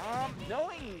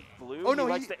 Knowing Blue, Oh, no,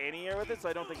 he likes to anti-air with it, so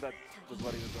I don't think that was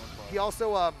what he was going for. He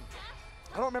also, I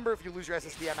don't remember if you lose your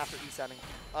SSDM after E-sending,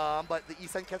 but the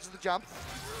E-send catches the jump.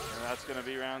 And that's going to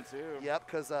be round 2. Yep,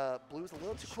 because Blue's a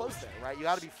little too close there, right? You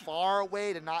got to be far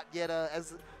away to not get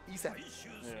as E-send.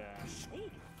 Yeah.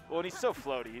 Well, and he's so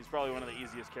floaty. He's probably one of the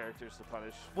easiest characters to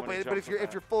punish. Well, but if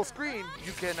you're full screen,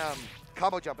 you can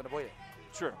combo jump and avoid it.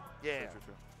 True. Yeah.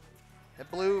 True. And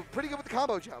Blue, pretty good with the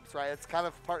combo jumps, right? It's kind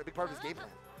of a big part of his game plan.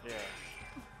 Yeah.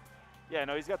 Yeah,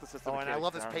 no, he's got the system. Oh, and I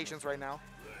love this patience right now.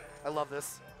 I love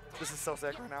this. This is so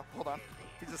sick right now. Hold on.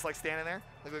 He's just like standing there.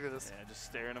 Look at this. Yeah, just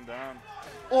staring him down.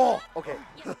 Oh, okay.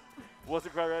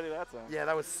 Wasn't quite ready that time. Yeah,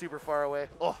 that was super far away.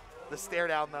 Oh, the stare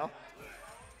down though.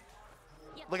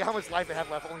 Look at how much life they have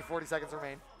left. Only 40 seconds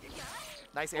remain.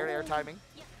 Nice air-to-air timing.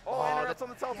 Oh, that's on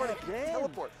the teleport again.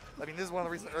 Teleport. I mean, this is one of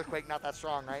the reasons Earthquake not that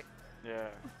strong, right? Yeah.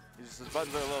 His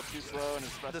buttons are a little too slow, and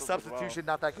his specials The substitution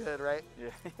not that good, right?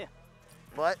 Yeah.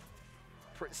 But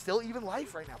still even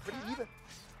life right now. Pretty even.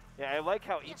 Yeah, I like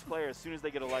how each player, as soon as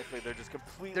they get a life lead, they're just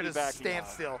completely They're just backing stand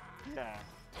off. still. Yeah.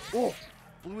 Oh,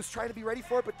 Blue was trying to be ready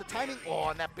for it, but the timing. Oh,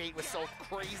 and that bait was so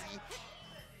crazy.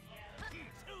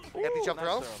 Empty jump nice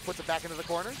throw. throw. Puts it back into the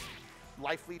corner.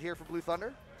 Life lead here for Blue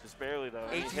Thunder. Just barely, though.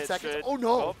 18 seconds. Oh,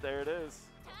 no. Oh, there it is.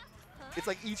 It's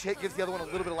like each hit gives the other one a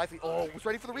little bit of life lead. Oh, was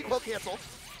ready for the recoil cancel.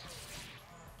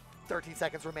 13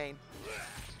 seconds remain.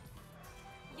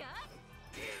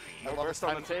 I love this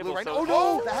on time the table. Blue right now. So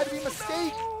Oh, no. That had to be a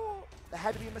mistake. That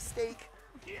had to be a mistake.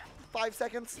 5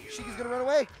 seconds. Shiki's going to run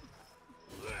away.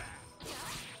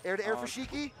 Air to air for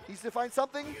Shiki. Needs to find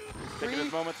something. Taking 3.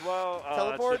 his moments well. Oh,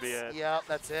 Teleports. that should be it. Yep,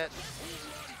 that's it.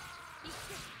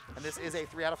 And this is a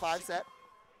 3 out of 5 set.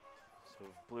 So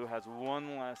Blue has one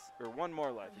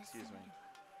more life, excuse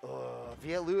me.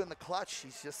 Viet-Lu in the clutch.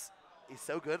 He's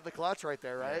so good at the clutch right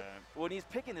there, right? Yeah. When he's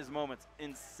picking his moments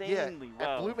insanely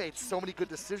well. And Blue made so many good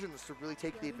decisions to really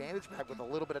take the advantage back with a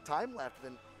little bit of time left.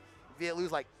 And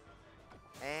Viet-Lu's like,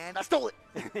 and I stole it.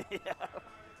 Yeah.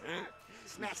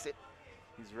 Snatched it.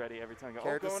 He's ready every time.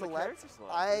 Character select.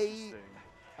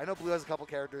 I know Blue has a couple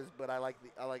characters, but I like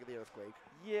the Earthquake.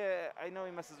 Yeah, I know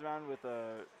he messes around with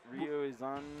Ryo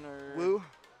Izan or Wu?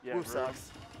 Yeah, Wu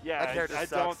sucks. Yeah, that character I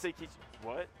sucks. don't think he's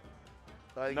what?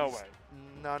 No way.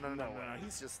 No. way.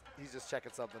 He's just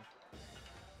checking something.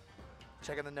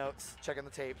 Checking the notes, checking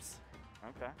the tapes.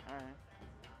 Okay, all right.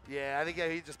 Yeah, I think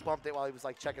he just bumped it while he was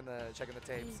like checking the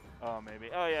tapes. Oh, maybe.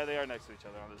 Oh, yeah, they are next to each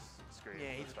other on this screen.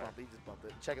 Yeah, he just bumped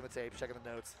it. Checking the tapes, checking the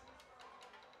notes.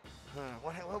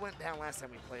 What went down last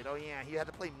time we played? Oh yeah, he had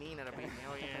to play Mina to beat me.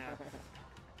 Oh yeah.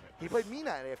 He played Mina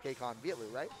at AFK-Con, Viet-Lu,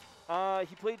 right?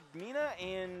 He played Mina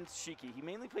and Shiki. He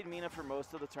mainly played Mina for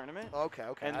most of the tournament. Okay.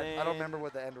 And I don't remember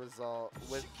what the end result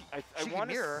was. I want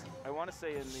to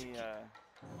say in the.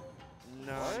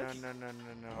 No.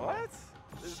 What?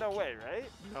 There's no way, right?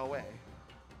 No way.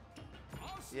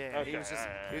 Yeah, okay, he was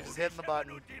just hitting the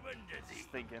button. Just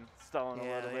thinking, stalling a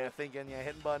little bit.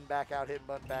 Hitting button, back out, hitting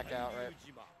button, back out, right?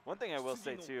 One thing I will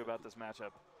say, too, about this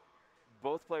matchup,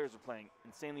 both players are playing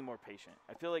insanely more patient.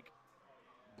 I feel like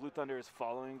Blue Thunder is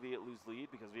following Viet-Lu's lead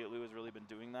because Viet-Lu has really been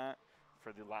doing that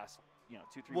for the last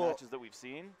 2-3 matches that we've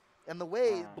seen. And the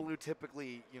way Blue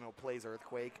typically, plays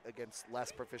Earthquake against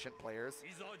less proficient players,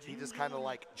 he just kind of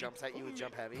like jumps at you with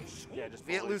jump heavy. Yeah, just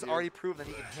Viet-Lu's already proven that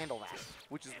he can handle that,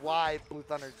 which is why Blue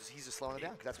Thunder he's just slowing it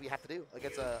down because that's what you have to do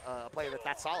against a player that's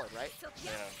that solid, right?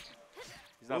 Yeah.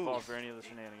 He's not falling for any of the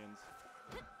shenanigans.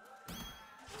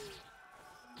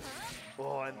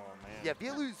 Oh, and man. yeah,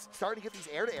 Viet-Lu's starting to get these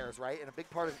air-to-airs, right? And a big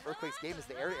part of Earthquake's game is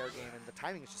the air-to-air game, and the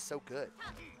timing is just so good.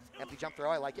 Empty jump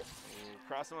throw, I like it.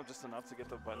 Cross him up just enough to get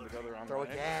the button to go the wrong Throw way.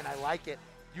 again, I like it.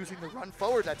 Using the run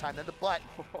forward that time, then the butt.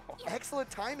 Excellent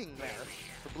timing there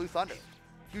for Blue Thunder.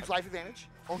 Huge life advantage.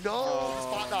 Oh no,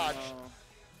 spot dodge. No.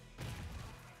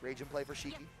 Rage and play for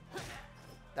Shiki.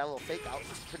 That little fake out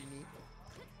was pretty neat.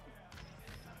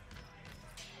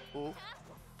 Ooh.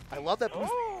 I love that Blue's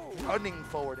running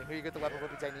forward. And here you get the weapon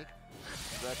flipping technique.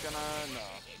 Is that gonna?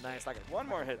 No. Nice, like One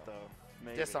more hit, though.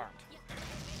 Maybe. Disarmed.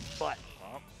 But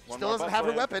One still more doesn't butt have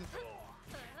her slam. weapon.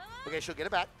 Okay, she'll get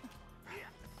it back.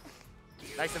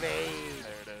 Nice evade.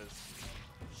 There it is.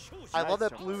 I love Nice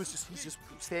that jump. Blue is he's just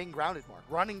staying grounded more.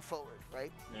 Running forward,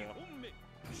 right? Yeah.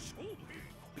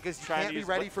 Because you Trying can't to be use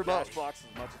ready for dash both. blocks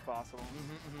as much as possible.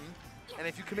 And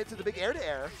if you commit to the big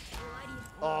air-to-air,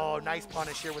 oh, nice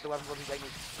punish here with the weapon flipping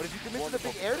technique. But if you commit to the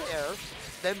big air-to-air,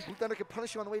 then Blue Thunder can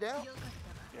punish you on the way down.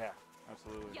 Yeah,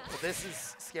 absolutely. Well, this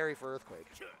is scary for Earthquake.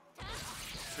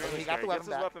 Really he got the scary. weapon Gets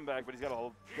back. his weapon back, but he's got a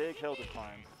whole big hill to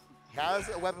climb. He has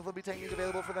a weapon flipping technique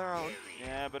available for their own.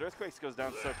 Yeah, but Earthquakes goes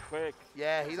down so quick.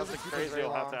 Yeah, he doesn't Something keep it crazy very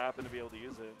will have long. to happen to be able to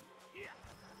use it.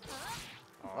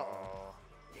 Uh-oh.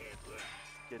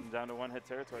 Getting down to one-hit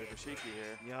territory for Shiki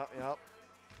here. Yep.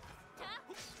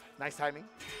 Nice timing.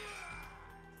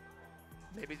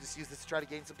 Maybe just use this to try to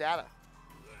gain some data.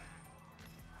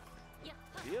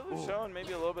 Vielu's showing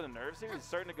maybe a little bit of nerves here. He's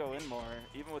starting to go in more,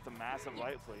 even with the massive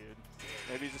light fluid.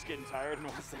 Maybe he's just getting tired and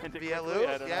wants to end it quickly.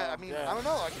 I don't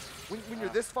know. Like, when you're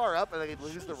this far up and like, you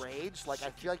lose the rage, like I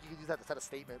feel like you can use that to set a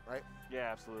statement, right? Yeah,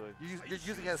 absolutely. You're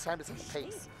using it as time to set the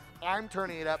pace. I'm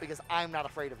turning it up because I'm not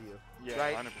afraid of you. Yeah,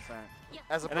 right? 100%.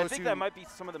 As opposed and I think to that might be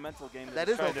some of the mental game that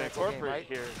he's is trying the to mental incorporate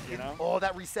game, right? here. You know? Oh,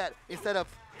 that reset. Instead of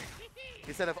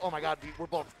oh my God,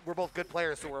 we're both good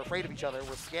players, so we're afraid of each other.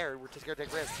 We're scared. We're too scared to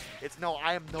take risks. It's no,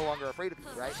 I am no longer afraid of you,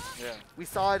 right? Yeah. We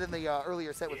saw it in the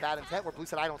earlier set with Bad Intent, where Blue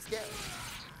said, "I don't scare."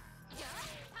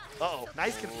 Uh-oh,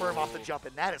 nice confirm off the jump,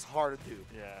 and that is hard to do.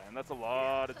 Yeah, and that's a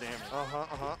lot of damage.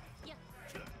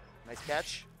 Nice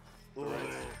catch. Ooh.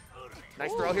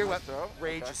 Nice throw here.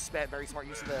 Rage Okay. is spent. Very smart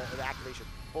use of the activation.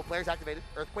 Both players activated.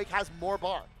 Earthquake has more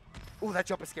bar. Ooh, that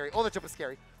jump is scary. Oh, that jump is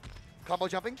scary. Combo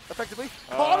jumping effectively.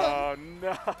 Caught him! Oh,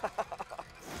 no.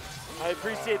 I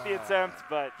appreciate the attempt,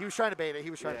 but he was trying to bait it.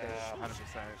 He was trying to bait yeah, it.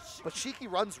 100%. But Shiki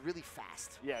runs really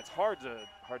fast. Yeah, it's hard to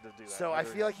do that. So I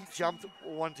feel like he jumped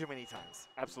one too many times.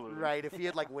 Absolutely. Right. If he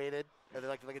had like waited, or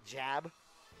like a jab,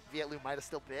 Vietlu might have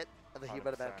still bit, and then he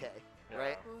would have been okay. Yeah.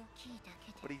 Right.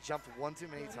 But he jumped one too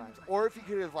many times. Or if he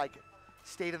could have like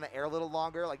stayed in the air a little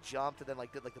longer, like jumped and then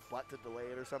like did like the butt to delay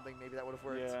it or something, maybe that would have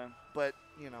worked. Yeah. But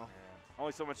you know. Yeah.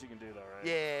 Only so much you can do, though, right?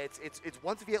 Yeah, it's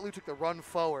once Vietlu took the run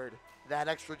forward, that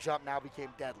extra jump now became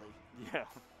deadly. Yeah.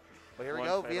 But here we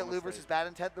go, Vietlu versus Bad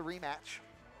Intent, the rematch.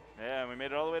 Yeah, and we made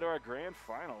it all the way to our grand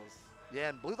finals. Yeah,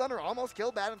 and Blue Thunder almost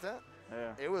killed Bad Intent.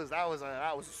 Yeah. That was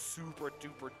a super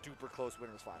duper close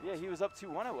winners final. Yeah, he was up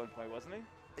 2-1 at one point, wasn't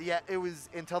he? Yeah, it was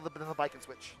until the bike and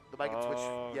switch. The bike and switch,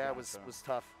 yeah, gotcha. was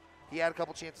tough. He had a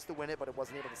couple chances to win it, but it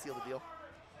wasn't able to seal the deal.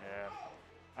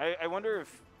 Yeah. I wonder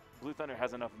if Blue Thunder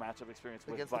has enough matchup experience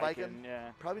with against the Viking. Yeah.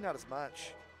 Probably not as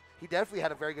much. He definitely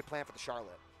had a very good plan for the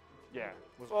Charlotte. Yeah.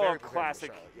 Was well, very prepared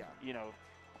classic, for Charlotte, yeah. you know,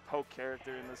 poke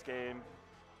character in this game.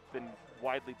 Been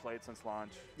widely played since launch.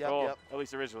 Yep, well, yep. At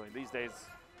least originally. These days,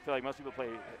 I feel like most people play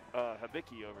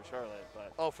Hibiki over Charlotte.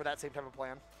 But Oh, for that same type of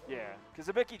plan? yeah,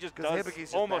 because Hibiki just does Hibiki's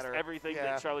just almost better. everything Yeah,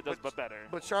 that Charlotte does, but better.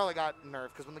 But Charlotte got nerfed,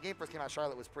 because when the game first came out,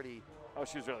 Charlotte was pretty... Oh,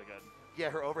 she was really good. Yeah,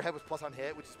 her overhead was plus on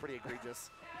hit, which is pretty egregious.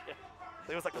 Yeah.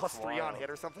 It was like That's +3 on wild. hit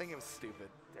or something. It was stupid.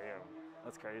 Damn,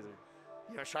 that's crazy.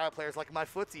 You know, Charlotte players like my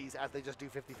footsies as they just do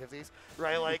 50-50s,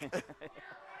 right? Like,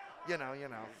 you know.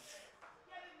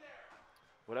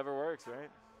 Whatever works, right?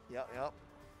 Yep.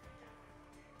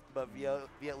 But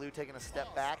Vietlu taking a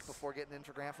step back before getting in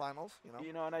for grand finals, you know.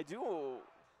 You know, and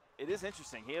it is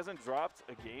interesting. He hasn't dropped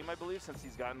a game, I believe, since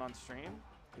he's gotten on stream.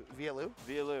 Vietlu?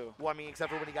 Vietlu. Well, I mean, except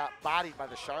for when he got bodied by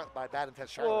by Bad Intent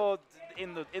Charlotte.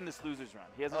 Well, in this losers run,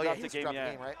 he hasn't dropped a game dropped yet.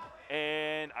 the game, right?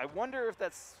 And I wonder if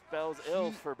that spells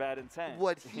ill for Bad Intent.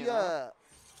 What he, you know?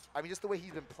 I mean, just the way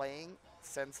he's been playing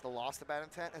since the loss to Bad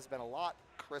Intent has been a lot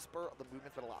crisper. The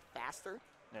movement's been a lot faster.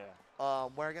 Yeah.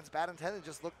 Where against Bad Intent, it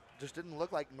just didn't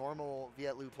look like normal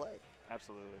Vietlu play.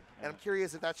 Absolutely. Yeah. And I'm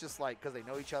curious if that's just like because they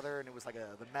know each other and it was like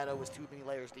the meta was too many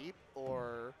layers deep,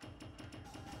 or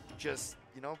just,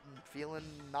 you know, feeling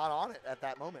not on it at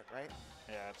that moment, right?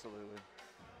 Yeah, absolutely.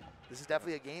 This is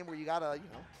definitely a game where you gotta, you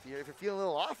know, if you're feeling a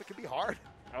little off, it can be hard.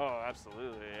 Oh,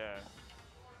 absolutely, yeah.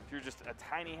 If you're just a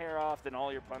tiny hair off, then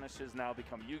all your punishes now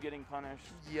become you getting punished.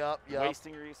 Yep.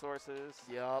 Wasting resources.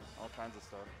 Yep. All kinds of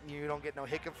stuff. You don't get no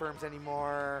hit confirms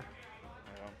anymore.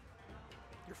 Yeah.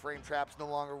 Your frame traps no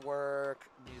longer work.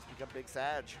 You just become Big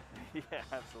Sag. Yeah,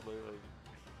 absolutely.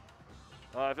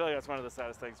 Well, I feel like that's one of the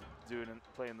saddest things doing and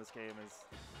playing this game is,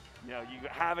 you know, you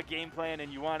have a game plan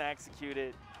and you want to execute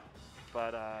it,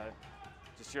 but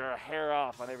just you're a hair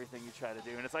off on everything you try to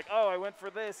do. And it's like, oh, I went for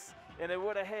this and it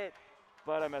would have hit,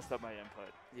 but I messed up my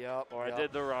input. Yep. Or I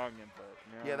did the wrong input.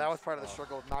 You know? Yeah, that was part of the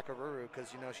struggle with Nakaruru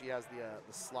because, you know, she has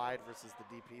the slide versus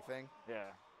the DP thing. Yeah.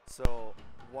 So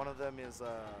one of them is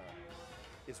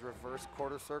reverse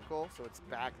quarter circle, so it's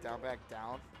back, down,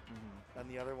 and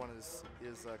the other one is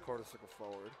quarter circle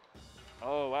forward.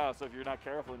 Oh, wow. So if you're not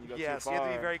careful and you go too far. Yeah, so you have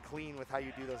to be very clean with how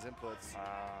you do those inputs.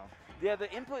 Yeah, the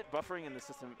input buffering in the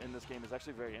system in this game is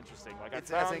actually very interesting. Like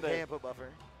it's I found SNK that, input buffer.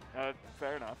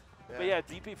 Fair enough. Yeah. But yeah,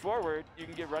 DP forward, you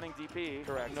can get running DP.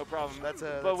 Correct. No problem. That's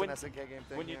an SNK game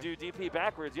thing. When you do DP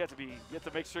backwards, you have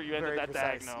to make sure you end Very at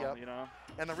that precise, diagonal. yep. You know.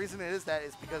 And the reason it is that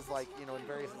is because, like, you know, in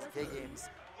various SNK games,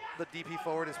 the DP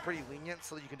forward is pretty lenient,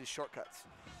 so that you can do shortcuts.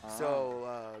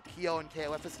 So Kyo and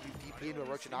KOF is do DP into a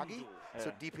Rochinagi. Yeah.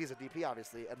 So DP is a DP,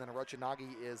 obviously, and then a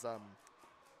Rochinagi is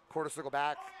quarter circle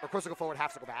back, or quarter circle forward,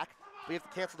 half circle back. but you have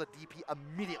to cancel the DP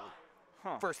immediately.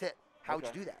 Huh. First hit. How would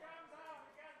Okay. you do that?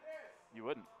 You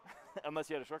wouldn't, unless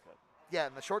you had a shortcut. Yeah,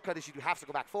 and the shortcut is you do have to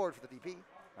go back forward for the DP,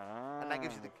 Ah, and that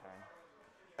gives you the, okay.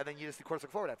 and then you just do quarter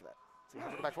circle forward after that. So you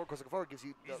have to go back forward, quarter circle forward gives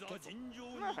you the cancel.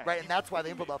 Nice. Right, and that's why the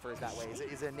input buffer is that way,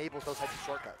 is it enables those types of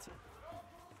shortcuts,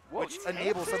 Whoa, which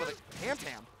enables some of the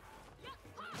Tam.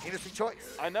 Interesting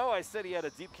choice. I know I said he had a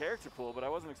deep character pool, but I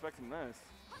wasn't expecting this.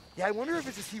 Yeah, I wonder if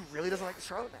it's just he really doesn't like the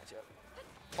Charlotte matchup.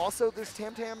 Also, this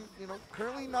Tam, you know,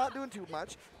 currently not doing too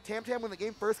much. Tam, when the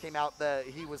game first came out,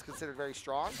 he was considered very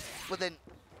strong, but then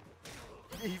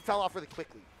he fell off really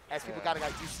quickly as people got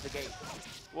used to the game.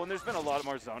 Well, and there's been a lot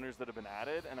more zoners that have been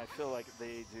added, and I feel like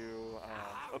they do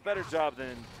a better job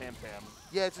than Tam.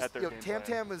 Yeah, it's just, at their you know, gameplay.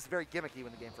 Tam was very gimmicky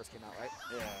when the game first came out, right?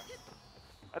 Yeah.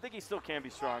 I think he still can be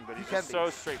strong, but he's can just be. so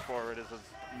straightforward is his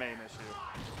main issue.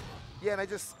 Yeah, and I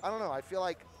don't know. I feel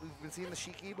like we've been seeing the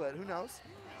Shiki, but who knows?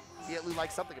 Lou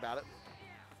likes something about it.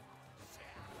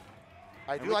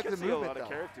 I And do we like can the see movement, a lot though. of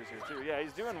characters here, too. Yeah,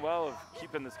 he's doing well of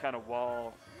keeping this kind of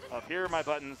wall of here are my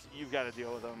buttons, you've got to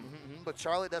deal with them. But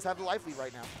Charlotte does have the life lead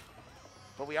right now.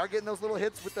 But we are getting those little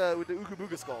hits with the Ooga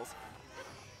Booga skulls.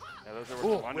 Yeah, those are Ooh,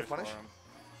 working wonders whip for punish. him.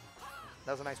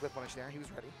 That was a nice whip punish there. He was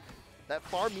ready. That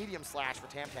far medium slash for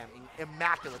Tam,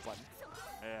 immaculate button.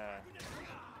 Yeah.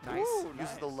 Nice. Ooh, Uses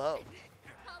nice. the low.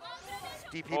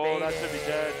 DP Oh, that baby. should be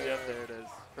dead. Yep, there it is.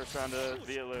 First round to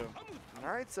Viet-Lu. All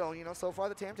right, so, you know, so far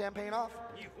the Tam paying off.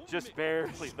 Just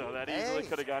barely, though. That easily Hey.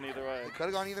 could have gone either way. It could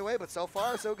have gone either way, but so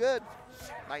far, so good.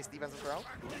 Nice defensive throw.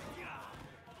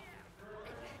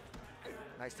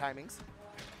 Nice timings.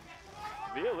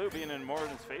 Viet-Lu being in more in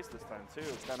his face this time, too.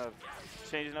 It's kind of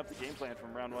changing up the game plan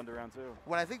from round 1 to round 2.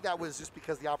 When I think that was just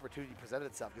because the opportunity presented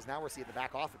itself, because now we're seeing the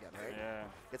back off again, right? Yeah.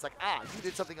 It's like, you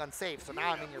did something unsafe, so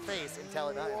now I'm in your face until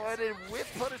it does. What a whip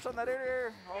punish on that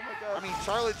air. Oh, my God. I mean,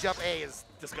 Charlotte jump A is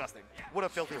disgusting. What a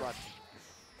filthy run.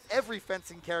 Every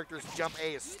fencing character's jump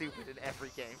A is stupid in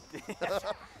every game.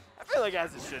 I feel like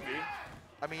as it should be.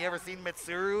 I mean, you ever seen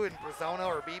Mitsuru in Persona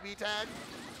or BB Tag?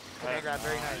 Command grab,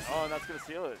 very nice. Oh, and that's going to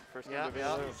seal it. First game to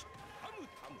Yeah. Viet-Lu.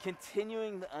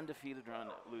 Continuing the undefeated run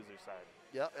at loser side.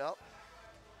 Yep.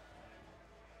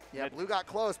 Yeah, Blue got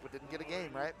close, but didn't get a game,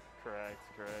 right? Correct.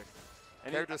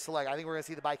 And Character select. I think we're going to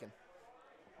see the Biken.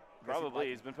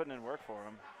 probably. He's been putting in work for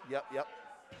him. Yep.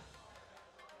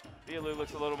 Viet-Lu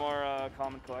looks a little more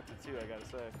calm and collected, too, I got to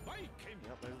say.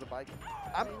 Yep, there's the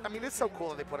Biken. I mean, it's so cool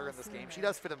that they put her in this game. She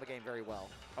does fit in the game very well.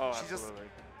 Oh, She's absolutely.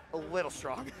 just a little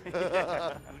strong.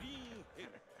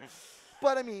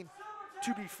 But, I mean,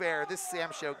 to be fair, this Sam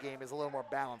Show game is a little more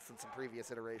balanced than some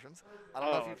previous iterations. I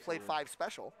don't know if you've played 5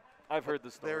 Special. I've heard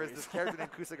the story. There is this character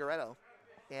named Kusagaretto,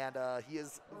 and he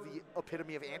is the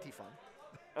epitome of anti-fun.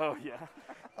 Oh,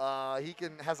 yeah. He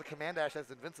has a command dash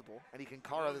that's invincible, and he can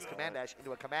Kara this command dash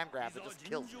into a command grab that just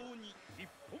kills you.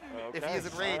 If he is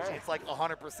in range, it's like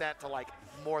 100% to like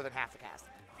more than half the cast.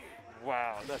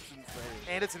 Wow, that's insane.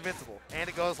 And it's invincible, and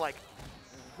it goes like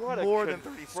What more a than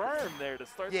 30 confirm there to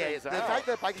start Yeah, things the out. fact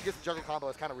that Biken gets the juggle combo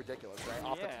is kind of ridiculous, right?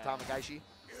 Off the Tamagaishi.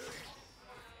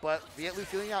 But Viet-Lu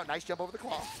feeling out, nice jump over the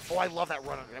claw. Oh, I love that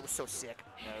run under. That was so sick.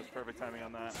 Yeah, it was perfect timing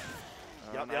on that.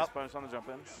 Yep, nice punish on the jump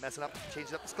in. Messing up,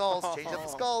 changing up the skulls, changing up the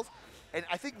skulls. And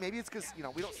I think maybe it's because, you know,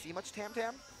 we don't see much Tam,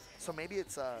 so maybe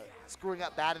it's screwing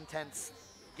up Bad Intent's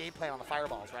game plan on the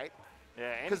fireballs, right?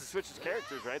 Yeah, and he switches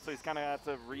characters, right? So he's kind of got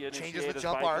to reinitiate Changes the his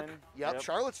jump Biken. arc. Yep,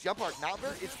 Charlotte's jump arc, not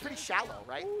very, it's pretty shallow,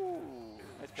 right? Ooh,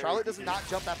 nice Charlotte parry. does not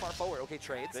jump that far forward. Okay,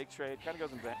 trades. Big trade. Kind of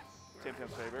goes in Tam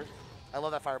Tam's favor. I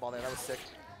love that fireball there. That was sick.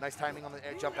 Nice timing on the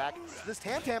jump back. So this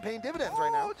Tam paying dividends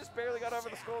right now. Just barely got over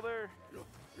the skull there.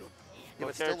 Yeah, but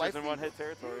Both still life characters in lead. one-hit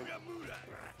territory.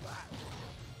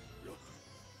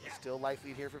 Still life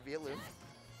lead here for Viet-Lu.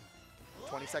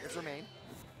 20 seconds remain.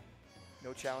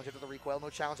 No challenge after the recoil. No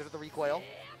challenge after the recoil.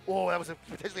 Oh, that was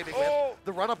potentially a big whip.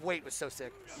 The run-up weight was so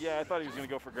sick. Yeah, I thought he was going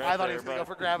to go for grab. I thought he was going to go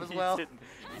for grab as well. He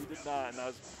did not, and that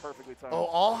was perfectly timed. Oh,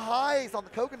 all highs on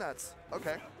the coconuts.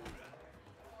 Okay.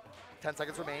 10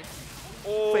 seconds remain.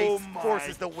 Oh Face my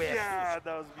forces the whip. God,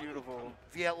 that was beautiful.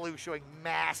 Viet-Lu showing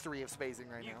mastery of spacing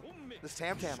right now. This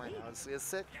Tam right now is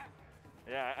sick.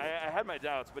 Yeah, I had my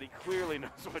doubts, but he clearly knows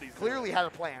what he's Clearly doing. had a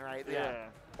plan, right? Yeah.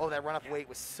 Oh, that run-up weight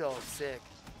was so sick.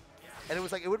 And it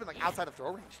was like, it would have been like outside of throw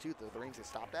range too, the range they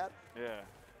stopped at. Yeah.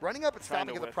 Running up and Trying stopping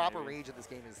to in the whiff, proper maybe. range of this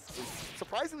game is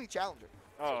surprisingly challenging.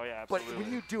 Oh, yeah, But absolutely.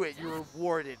 when you do it, you're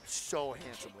rewarded so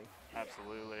handsomely.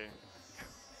 Absolutely.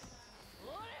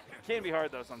 It can be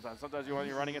hard, though, sometimes. Sometimes you want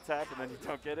your running attack, and then you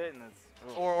don't get it, and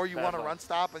it's Or you bad want to luck. run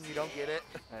stop and you don't get it.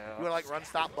 Yeah. You want to like run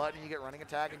stop button and you get running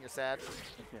attack and you're sad.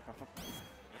 Yeah.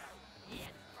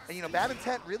 And you know, Bad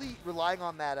Intent really relying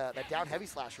on that that down heavy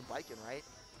slash from Biken, right?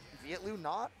 Viet-Lu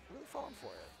not really falling for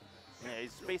it. Yeah,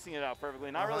 he's spacing it out perfectly.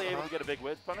 Not really able to get a big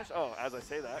wedge punish. Oh, as I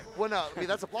say that. Well, no, I mean,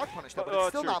 that's a block punish, though, but Oh, it's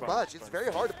still true, not punish, budge. It's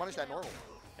very hard to punish that normal.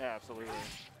 Yeah, absolutely.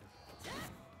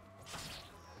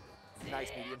 Nice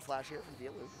medium flash here from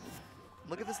Viet-Lu.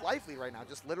 Look at this life lead right now.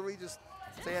 Just literally just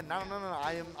saying, no,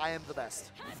 I am the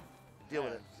best. Deal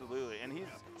with it. Absolutely, and he's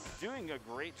doing a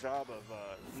great job of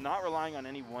not relying on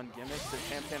any one gimmick that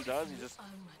Tam does. He's just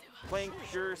playing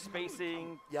pure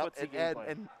spacing, footsie gameplay.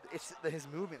 And his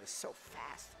movement is so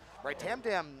fast. Right, Tam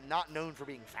not known for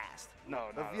being fast. No,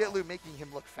 but Viet-Lu making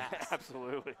him look fast.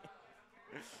 Absolutely.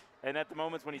 And at the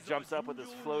moments when he jumps up with his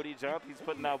floaty jump, he's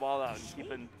putting that ball out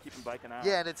and keeping biking out.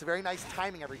 Yeah, and it's a very nice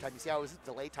timing every time. You see how it was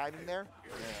delay timing there?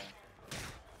 Yeah.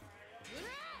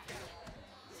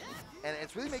 And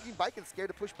it's really making Biken scared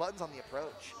to push buttons on the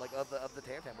approach, like of the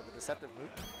Tam with the deceptive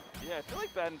movement. Yeah, I feel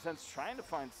like Bad Intent's trying to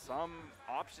find some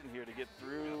option here to get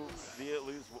through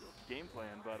Viet-Lu's game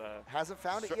plan, but hasn't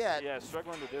found it yet. Yeah,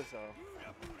 struggling to do so.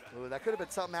 Ooh, that could have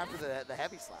been something after the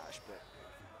heavy slash, but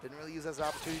didn't really use that as an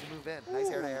opportunity to move in.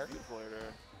 Nice air to air. Beautiful air to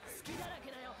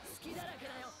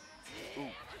air.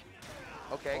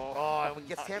 Ooh. Okay. Oh, and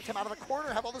gets Tam out of the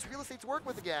corner. Have all this real estate to work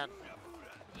with again.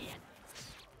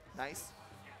 Nice.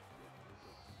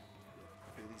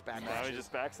 These back now he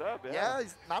just backs up. Yeah,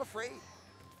 he's not afraid.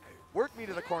 Work me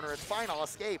to the corner. It's fine. I'll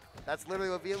escape. That's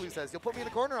literally what Viet-Lu says. You'll put me in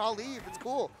the corner, I'll leave. It's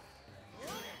cool.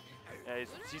 Yeah,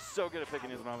 he's so good at picking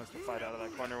his moments to fight out of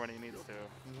that corner when he needs to.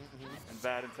 And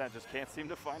Bad Intent just can't seem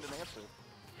to find an answer.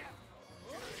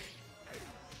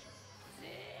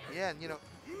 Yeah, and you know,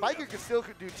 Biker could still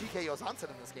do TKOs Hansen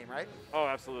in this game, right? Oh,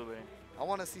 absolutely. I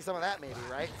want to see some of that maybe,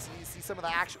 right? See some of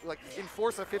the actual, like,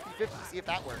 enforce a 50-50, see if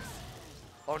that works.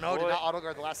 Oh no, did not auto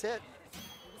guard the last hit.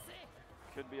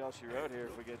 Could be all she wrote here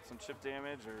if we get some chip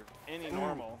damage or any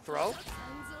normal. Throw.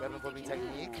 Weapon flipping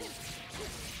technique.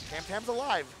 Tam's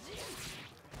alive.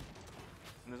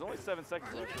 And there's only 7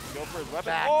 seconds left. Go for his weapon.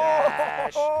 Back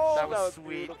dash. Oh, that was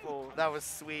sweet. Beautiful. That was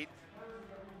sweet.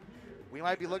 We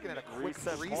might be looking at a quick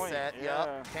reset.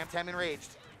 Yeah. Yep. Tam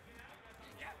enraged.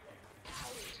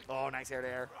 Oh, nice air to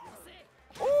air.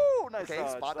 Oh, nice okay,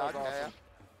 dodge. spot dodge. Awesome. Yeah.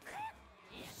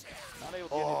 Not able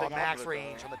to get anything max off of it,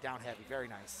 range though. on the down heavy. Very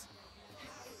nice.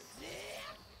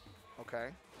 Okay.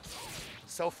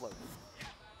 So float.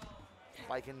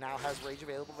 Viking now has rage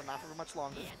available, but not for much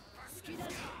longer.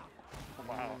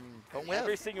 Wow. Don't whip.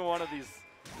 Every single one of these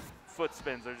foot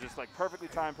spins are just like perfectly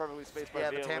timed, perfectly spaced by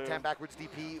the Tam backwards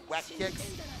DP, whack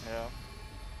kicks.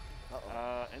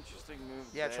 Yeah. Interesting move.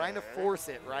 Yeah, there. trying to force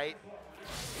it, right?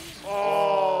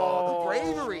 Oh, the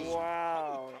bravery.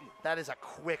 Wow. That is a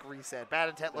quick reset. Bad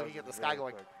Intent looking at the sky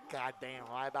going, quick. God damn,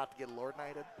 am I about to get Lord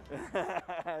Knighted?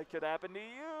 Could happen to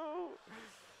you.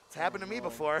 It's happened to me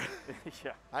before.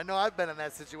 Yeah. I know I've been in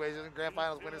that situation. Grand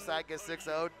Finals winner side gets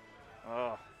 6-0'd.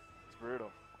 Oh, it's brutal.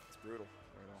 It's brutal.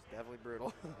 It's definitely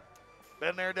brutal.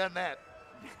 Been there, done that.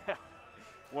 Yeah.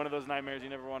 One of those nightmares you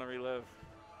never want to relive.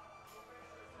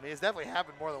 I mean, it's definitely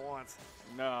happened more than once.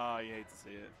 No, you hate to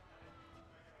see it.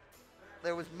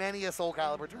 There was many a Soul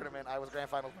Calibur tournament. I was Grand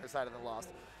Finals winner side and then lost.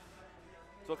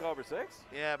 Soul Calibur 6?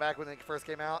 Yeah, back when it first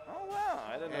came out. Oh, wow.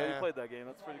 I didn't know you played that game.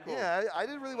 That's pretty cool. Yeah, I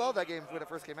did really well that game when it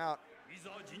first came out.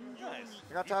 Nice.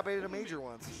 I got top 8 at a major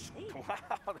once.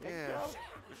 Wow. There you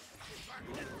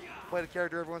go. Played a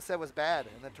character everyone said was bad,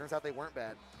 and then it turns out they weren't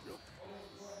bad.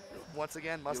 Once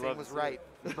again, Mustang was right.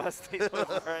 Mustang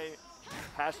was right.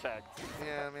 Hashtag.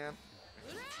 Yeah, man.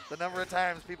 The number of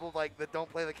times people like that don't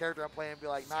play the character I'm playing be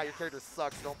like, nah, your character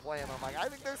sucks, don't play him. I'm like, I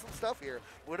think there's some stuff here.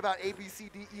 What about A, B, C,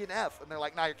 D, E, and F? And they're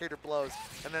like, nah, your character blows.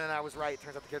 And then I was right.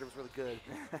 Turns out the character was really good.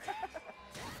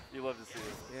 You love to see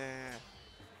it. Yeah.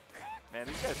 Man,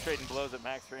 these guys trading blows at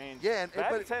max range. Yeah, and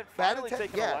Bad Intent finally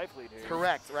taking a life lead here.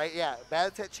 Correct, right? Yeah. Bad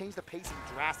Intent changed the pacing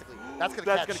drastically. That's gonna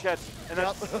That's catch. gonna catch. And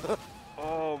that's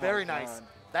oh my very God. nice.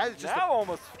 That is just now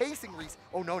almost pacing reset.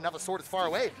 Oh no, now the sword is far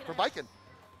away from Viking.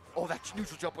 Oh, that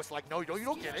neutral jump was like, no, you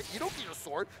don't get it. You don't get your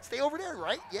sword. Stay over there,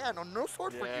 right? Yeah, no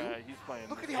sword for you. Yeah, he's playing.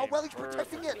 Look at how well he's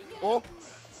protecting it. Oh.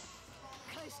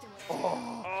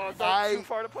 Oh, that's too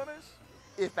far to punish.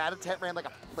 If Bad Intent ran like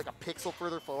a pixel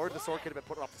further forward, the sword could have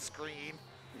been put off the screen.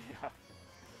 Yeah.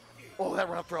 Oh, that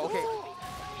run up throw.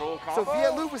 Okay. So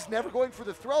Viet-Lu was never going for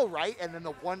the throw, right? And then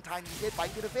the one time he hit,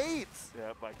 Viking evades.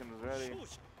 Yeah, Viking was ready.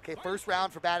 Okay, first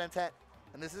round for Bad Intent.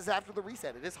 And this is after the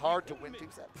reset. It is hard to win 2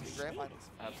 sets in Grand Finals.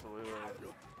 Absolutely.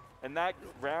 And that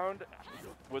round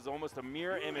was almost a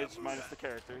mirror image, minus the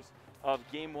characters, of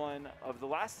game 1 of the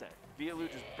last set. Viet-Lu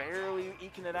just barely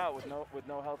eking it out with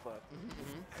no health left.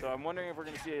 So I'm wondering if we're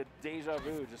going to see a deja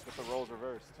vu just with the roles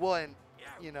reversed. Well, and,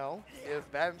 you know, if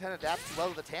Bad Intent adapts well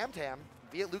to the Tam,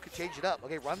 Viet-Lu could change it up.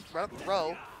 Okay, run up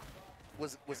throw.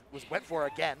 went for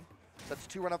again. So that's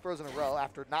 2 run-up throws in a row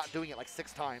after not doing it like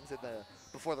 6 times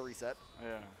before the reset.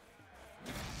 Yeah.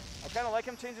 I kind of like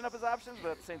him changing up his options,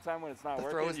 but at the same time, when it's not The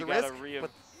working, throw is you the gotta risk.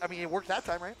 But I mean, it worked that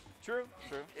time, right? True,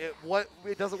 true.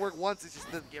 It doesn't work once. It's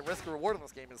just the risk and reward in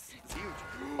this game is huge.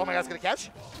 Oh my God, it's gonna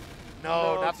catch?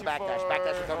 No, not the backdash.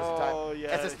 Backdash recovers in time. Oh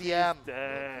yeah, SSDM. he's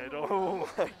dead. Oh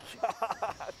my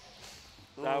God.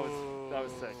 That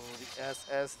was sick. The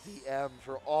SSDM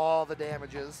for all the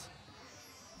damages.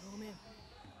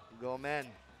 Go men.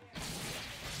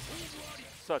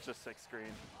 Such a sick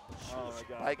screen. Oh my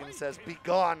God. Viking says, "Be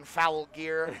gone, foul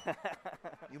gear.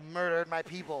 You murdered my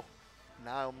people.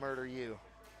 Now I'll murder you."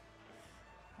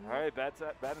 All right, bad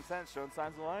intent, showing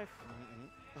signs of life.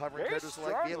 Hovering characters like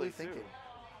strongly, Vietlu thinking.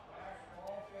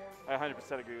 I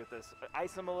 100% agree with this.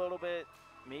 Ice him a little bit.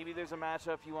 Maybe there's a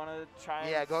matchup you want to try.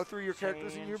 Yeah, and go through your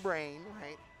characters in change. your brain,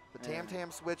 right? The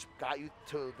Tam switch got you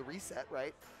to the reset,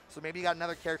 right? So maybe you got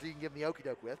another character you can give him the okey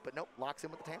doke with, but nope, locks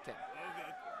in with the Tam.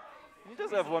 He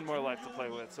does have one more life to play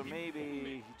with, so maybe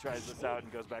he tries this out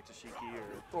and goes back to Shiki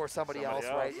or somebody else,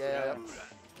 right? Yeah.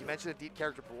 You mentioned a deep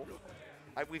character pool.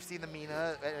 We've seen the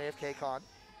Mina at AFK Con.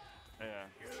 Yeah.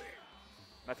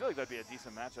 I feel like that'd be a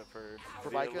decent matchup for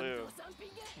Viking.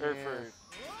 Or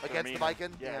against Mina. the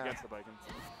Viking? Yeah, against the Viking.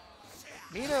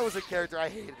 Mina was a character I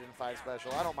hated in 5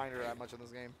 Special. I don't mind her that much in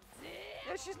this game.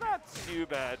 Yeah, she's not too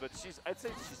bad, but I'd say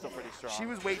she's still pretty strong. She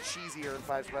was way cheesier in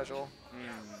 5 Special.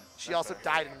 She that's also fair.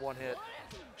 died in 1 hit.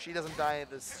 She doesn't die in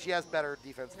this. She has better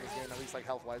defense in this game, at least like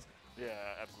health-wise. Yeah,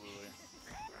 absolutely.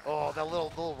 Oh, that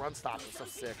little run stop is so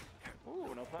sick.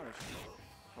 Ooh, no punish.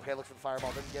 Okay, look for the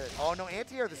fireball, didn't get it. Oh, no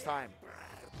anti-air this time.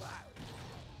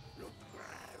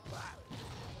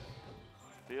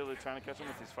 Really trying to catch him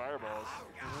with these fireballs.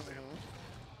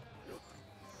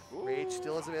 Rage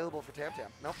still is available for Tam.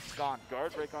 Nope, it's gone.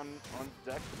 Guard break on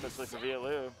deck, especially for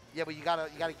Vietlu. Yeah, but you gotta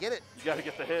get it. You gotta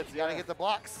get the hits. You gotta get the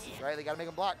blocks, right? They gotta make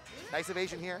them block. Nice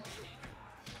evasion here.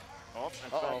 Oh,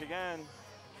 and back again.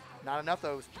 Not enough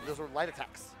though. Those were light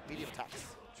attacks, medium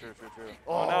attacks. True.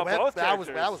 Oh, now went, both that was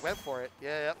characters. went for it.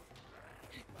 Yeah, yep.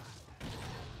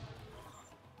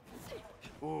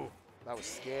 Ooh, that was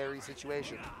scary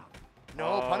situation.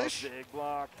 No punish. Big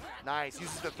block. Nice.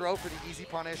 Uses the throw for the easy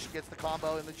punish. Gets the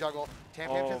combo in the juggle. Tam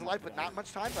takes life, but not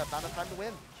much time left. Not enough time to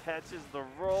win. Catches the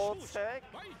roll tech.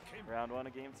 Round 1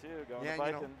 of game 2. Going to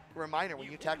Viking. Reminder, when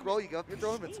you tech roll, you go up your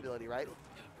throw invincibility, right?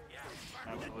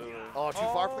 Absolutely. Oh, too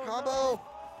far for the combo. No.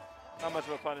 Not much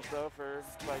of a punish, though, for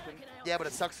Viking. Yeah, but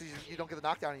it sucks because you don't get the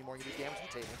knockdown anymore. You do damage to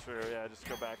the table. True, yeah. Just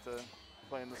go back to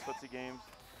playing the footsie games.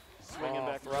 Swinging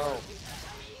back. Throw.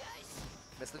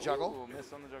 Missed the juggle. Ooh,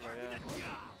 missed on the juggle,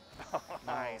 yeah.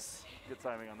 Nice. Good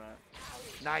timing on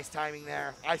that. Nice timing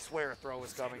there. I swear a throw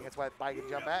was coming. That's why I can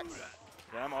jump back.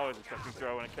 Yeah, I'm always expecting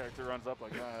throw when a character runs up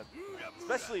like that.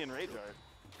 Especially in Rage Art.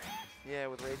 Yeah,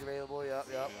 with Rage available.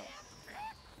 Yep.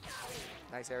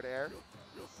 Nice air-to-air.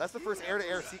 That's the first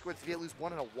air-to-air sequence Vietlu's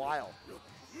won in a while.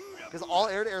 Because all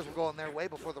air-to-airs were going their way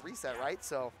before the reset, right?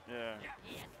 So. Yeah.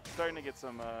 Starting to get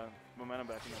some momentum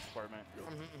back in that department.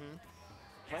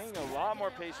 Playing a lot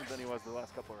more patient than he was the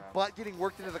last couple of rounds. But getting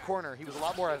worked into the corner. He was a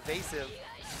lot more evasive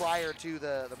prior to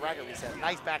the bracket reset.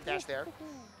 Nice backdash there.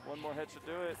 One more hit should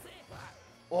do it.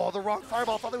 Oh, the wrong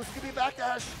fireball. Thought there was going to be a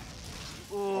backdash.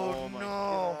 Oh my no.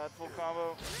 God, full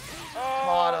combo.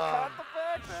 Caught the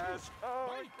backdash. Oh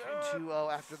my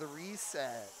God. 2-0 after the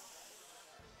reset.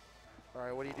 All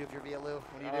right, what do you do if you're Vietlu?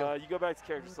 What do you do? You go back to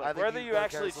character I select. think Whether you you go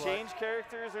actually character select. change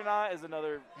characters or not is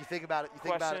another You think about it. You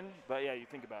think question. about it. But yeah, you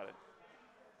think about it.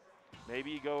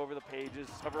 Maybe you go over the pages,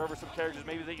 hover over some characters,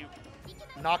 maybe that you...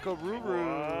 Nakaruru.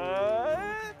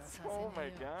 What? Oh my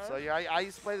God. So yeah, I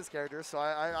used to play this character, so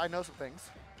I know some things.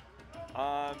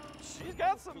 She's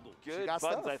got some good buttons,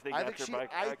 stuff. I think, I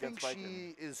think Viking.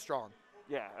 she is strong.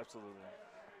 Yeah, absolutely.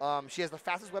 She has the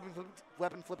fastest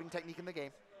weapon flipping technique in the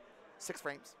game. 6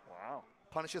 frames. Wow.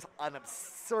 Punishes an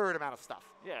absurd amount of stuff.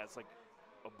 Yeah, it's like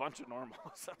a bunch of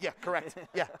normals. Yeah, correct.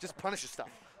 Yeah, just punishes stuff.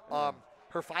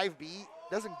 Her 5B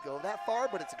doesn't go that far,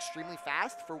 but it's extremely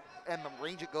fast and the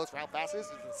range it goes for how fast it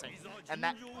is insane. And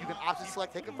that you can option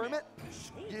select hit confirm it.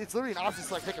 It's literally an option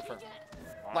select hit confirm.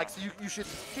 Wow. Like, so you should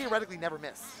theoretically never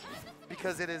miss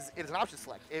because it is an option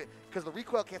select. Because the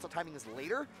recoil cancel timing is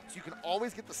later, so you can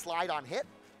always get the slide on hit,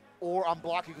 or on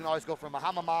block you can always go from a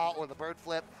hamama or the bird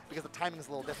flip because the timing is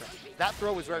a little different. That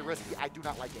throw is very risky. I do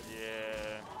not like it.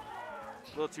 Yeah. A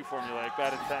little too formulaic.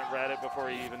 Bad intent, read it before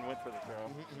he even went for the throw.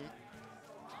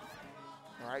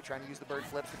 All right, trying to use the bird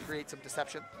flips to create some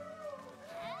deception.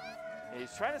 Yeah,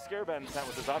 he's trying to scare bad intent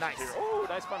with his options Nice. here. Oh,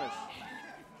 nice punish.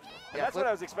 And that's what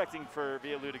I was expecting for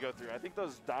Vialu to go through. I think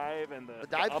those dive and the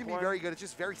dive can up be one, very good. It's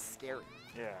just very scary.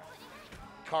 Yeah.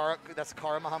 Kara, that's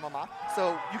Kara Mahamama.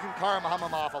 So you can Kara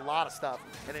Mahamama off a lot of stuff,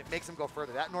 and it makes him go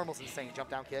further. That normal's insane. Jump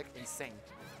down kick, insane.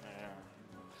 Yeah.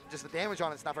 Just the damage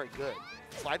on it's not very good.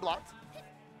 Slide blocked.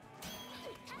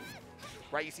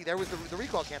 Right, you see there was the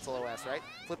recoil cancel OS, right?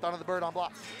 Flipped onto the bird on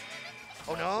block.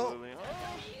 Oh no! Absolutely.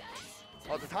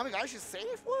 Oh, the Tommy Guy is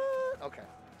safe? What? Okay.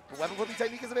 The weapon flipping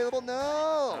technique is available?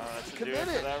 No! That should do it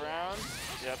Committed. for that round.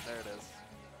 Yep, there it is.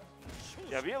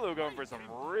 Yeah, Vialu going for some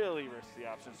really risky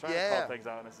options, trying to call things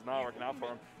out, and this is not working out for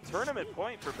him. Tournament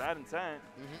point for Bad Intent.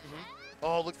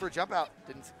 Oh, looked for a jump out.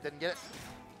 Didn't get it.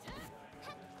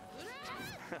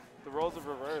 The roles have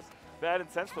reversed. Bad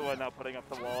Intent's the one now putting up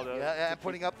the wall. Yeah,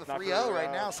 putting up the 3-0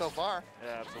 right now so far.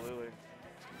 Yeah, absolutely.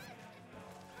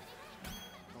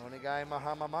 Onigai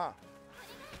Mahamama.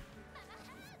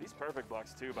 These perfect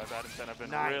blocks, too, by Bad Intent have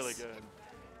been Nice. really good.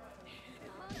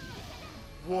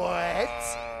 What?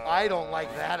 I don't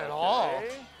like that at all.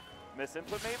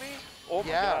 Misinput, maybe? Oh, my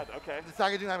Yeah. God. Okay. It's not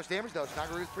going to do that much damage, though.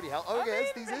 Nagaru's pretty healthy. Oh,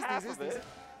 okay, it's half these. of it.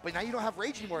 But now you don't have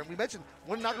rage anymore. And we mentioned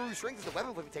one of Nagaru's strengths is the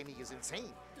weapon flipping technique is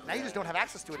insane. Now you just don't have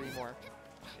access to it anymore.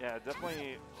 Yeah,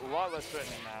 definitely a lot less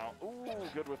threatening now. Ooh,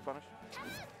 good with punish.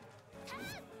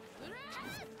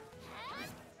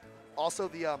 Also,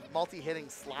 the multi-hitting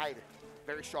slide,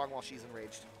 very strong while she's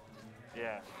enraged.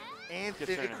 Yeah. And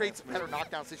it creates better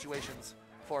knockdown situations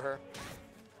for her.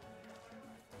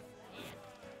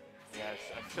 Yes.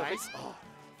 I feel Nice. like Oh,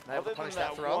 now able to other punish than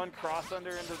that throw. one cross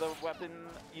under into the weapon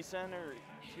Isen, or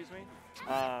excuse me,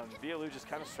 Vialu just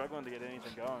kind of struggling to get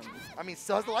anything going. I mean,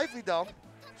 still has the life lead, though.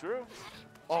 True.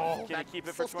 Oh, Can you keep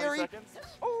it so for 20 scary. seconds?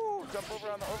 Oh, jump over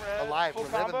on the overhead. Alive, Full we're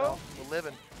living, combo. though. We're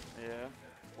living. Yeah.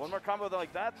 One more combo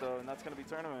like that, though, and that's going to be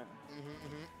tournament.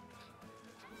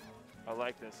 I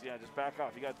like this. Yeah, just back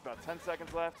off. You got about 10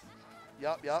 seconds left.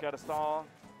 Yep. Just got to stall.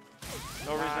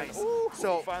 No Nice. reason. Ooh,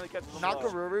 So, he finally catches him low.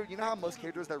 Nakaruru, you know how most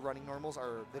characters that are running normals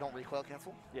they don't recoil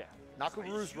cancel? Yeah.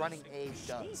 Nakaruru's running A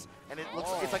does. And it looks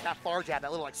it's like that far jab,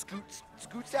 that little like scoot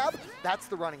jab. That's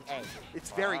the running A. It's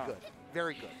very good.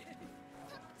 Very good.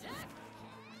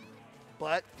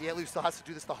 But Vialu still has to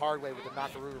do this the hard way with the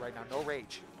Nakaruru right now. No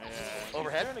rage. Yeah.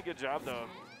 Overhead. He's doing a good job, though.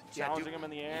 Yeah, Challenging him in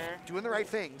the air. Doing the right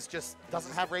things, just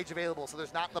doesn't have rage available, so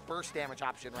there's not the burst damage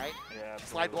option, right? Yeah.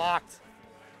 Slide absolutely. blocked.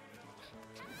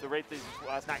 The rate these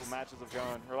last couple matches have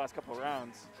gone, or last couple of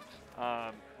rounds,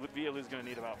 Vialu's going to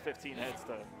need about 15 hits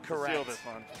to seal this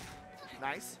one.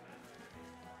 Nice.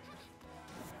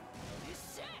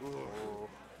 Ooh.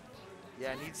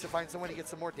 Yeah, needs to find someone to get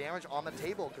some more damage on the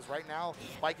table, because right now,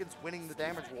 Vikin's winning the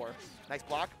damage war. Nice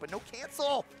block, but no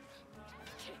cancel.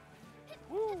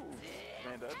 Woo!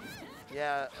 Man dead.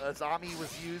 Yeah, Azami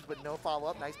was used, but no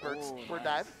follow-up. Nice bird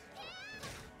dive.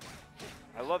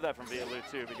 I love that from Vialu,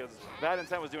 too, because Bad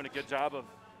Intent was doing a good job of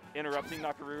interrupting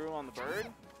Nakaruru on the bird,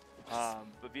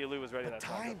 but Vialu was ready that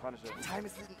time to punish it. Time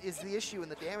is the issue, and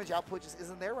the damage output just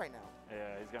isn't there right now.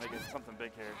 Yeah, he's going to get something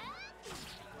big here.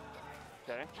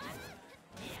 Okay.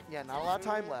 Yeah, not a lot of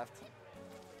time left.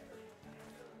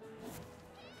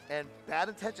 And Bad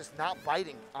Intent just not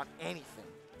biting on anything.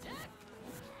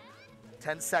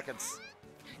 10 seconds.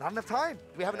 Not enough time.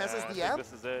 Do we have an I think SSDM?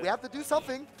 this is it. We have to do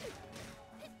something.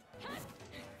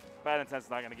 Bad Intent's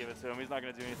not going to give it to him. He's not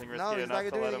going to do anything risky No, he's not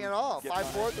going to do anything at all. 5,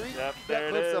 4, 3. Yep, there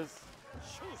it is.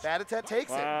 Bad Intent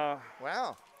takes it.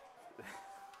 Wow.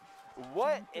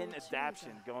 What an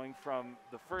adaptation, going from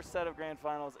the first set of grand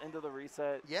finals into the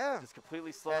reset. Yeah. Just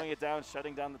completely slowing it down,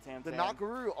 shutting down the Tam The Tam.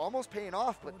 Nakaruru almost paying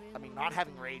off, but, I mean, not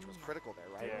having rage was critical there,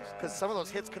 right? Because some of those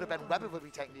hits could have been weapon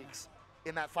flipping techniques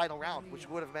in that final round, which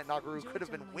would have meant Nakaruru could have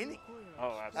been winning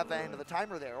at the end of the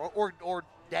timer there, or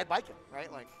dead Viking,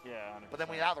 right? Like, yeah. 100%. But then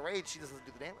without the rage, she doesn't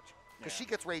do the damage. Because she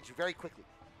gets rage very quickly.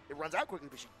 It runs out quickly,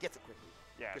 but she gets it quickly.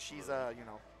 Yeah. Because she's, you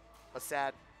know, a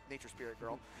sad nature spirit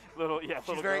girl.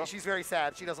 She's very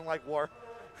sad. She doesn't like war.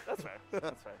 That's fair.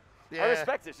 That's fair. Yeah. I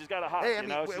respect it. She's got a hot. Hey, I you mean,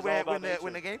 know, she's all about nature.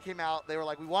 when the game came out, they were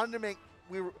like, we wanted to make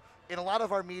in a lot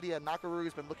of our media,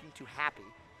 Nakaruru's been looking too happy.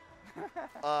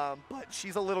 But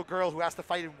she's a little girl who has to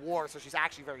fight in war, so she's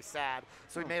actually very sad.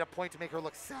 So we made a point to make her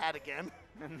look sad again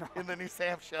in the new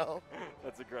Sam show.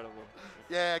 That's incredible.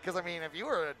 Yeah, because I mean, if you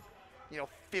were a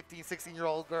 15,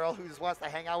 16-year-old girl who just wants to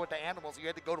hang out with the animals, you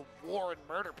had to go to war and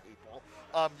murder people,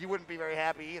 you wouldn't be very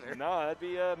happy either. No, that'd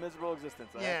be a miserable existence.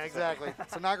 Yeah, exactly.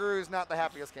 So Nagaru is not the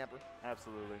happiest camper.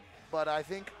 Absolutely. But I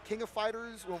think King of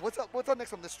Fighters. Well, what's up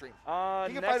next on this stream?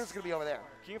 King of Fighters is gonna be over there.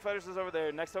 King of Fighters is over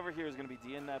there. Next over here is gonna be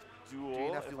DNF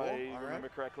Duel, if I remember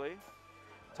correctly.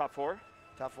 Top 4.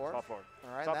 Top 4. Top 4.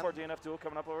 All right. Top 4 DNF Duel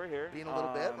coming up over here. Being a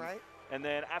little bit, right? And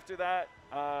then after that,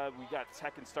 we got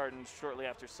Tekken starting shortly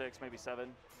after 6, maybe 7.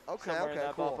 Okay, somewhere in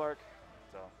that cool. ballpark.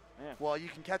 So, yeah. Well, you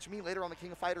can catch me later on the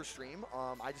King of Fighters stream.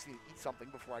 I just need to eat something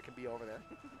before I can be over there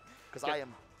because I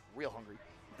am real hungry.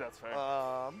 That's fair.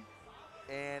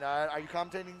 And are you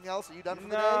commentating anything else? Are you done for the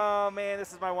day? No, man,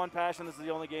 this is my one passion. This is the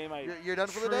only game You're done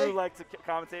for the truly day? like to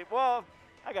commentate. Well,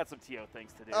 I got some TO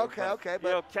things to do. Okay, but, okay. You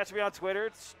know, catch me on Twitter.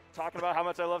 It's talking about how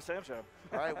much I love Sam Show.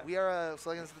 All right, we're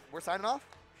signing off.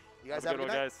 You guys have a good one,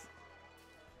 night. guys.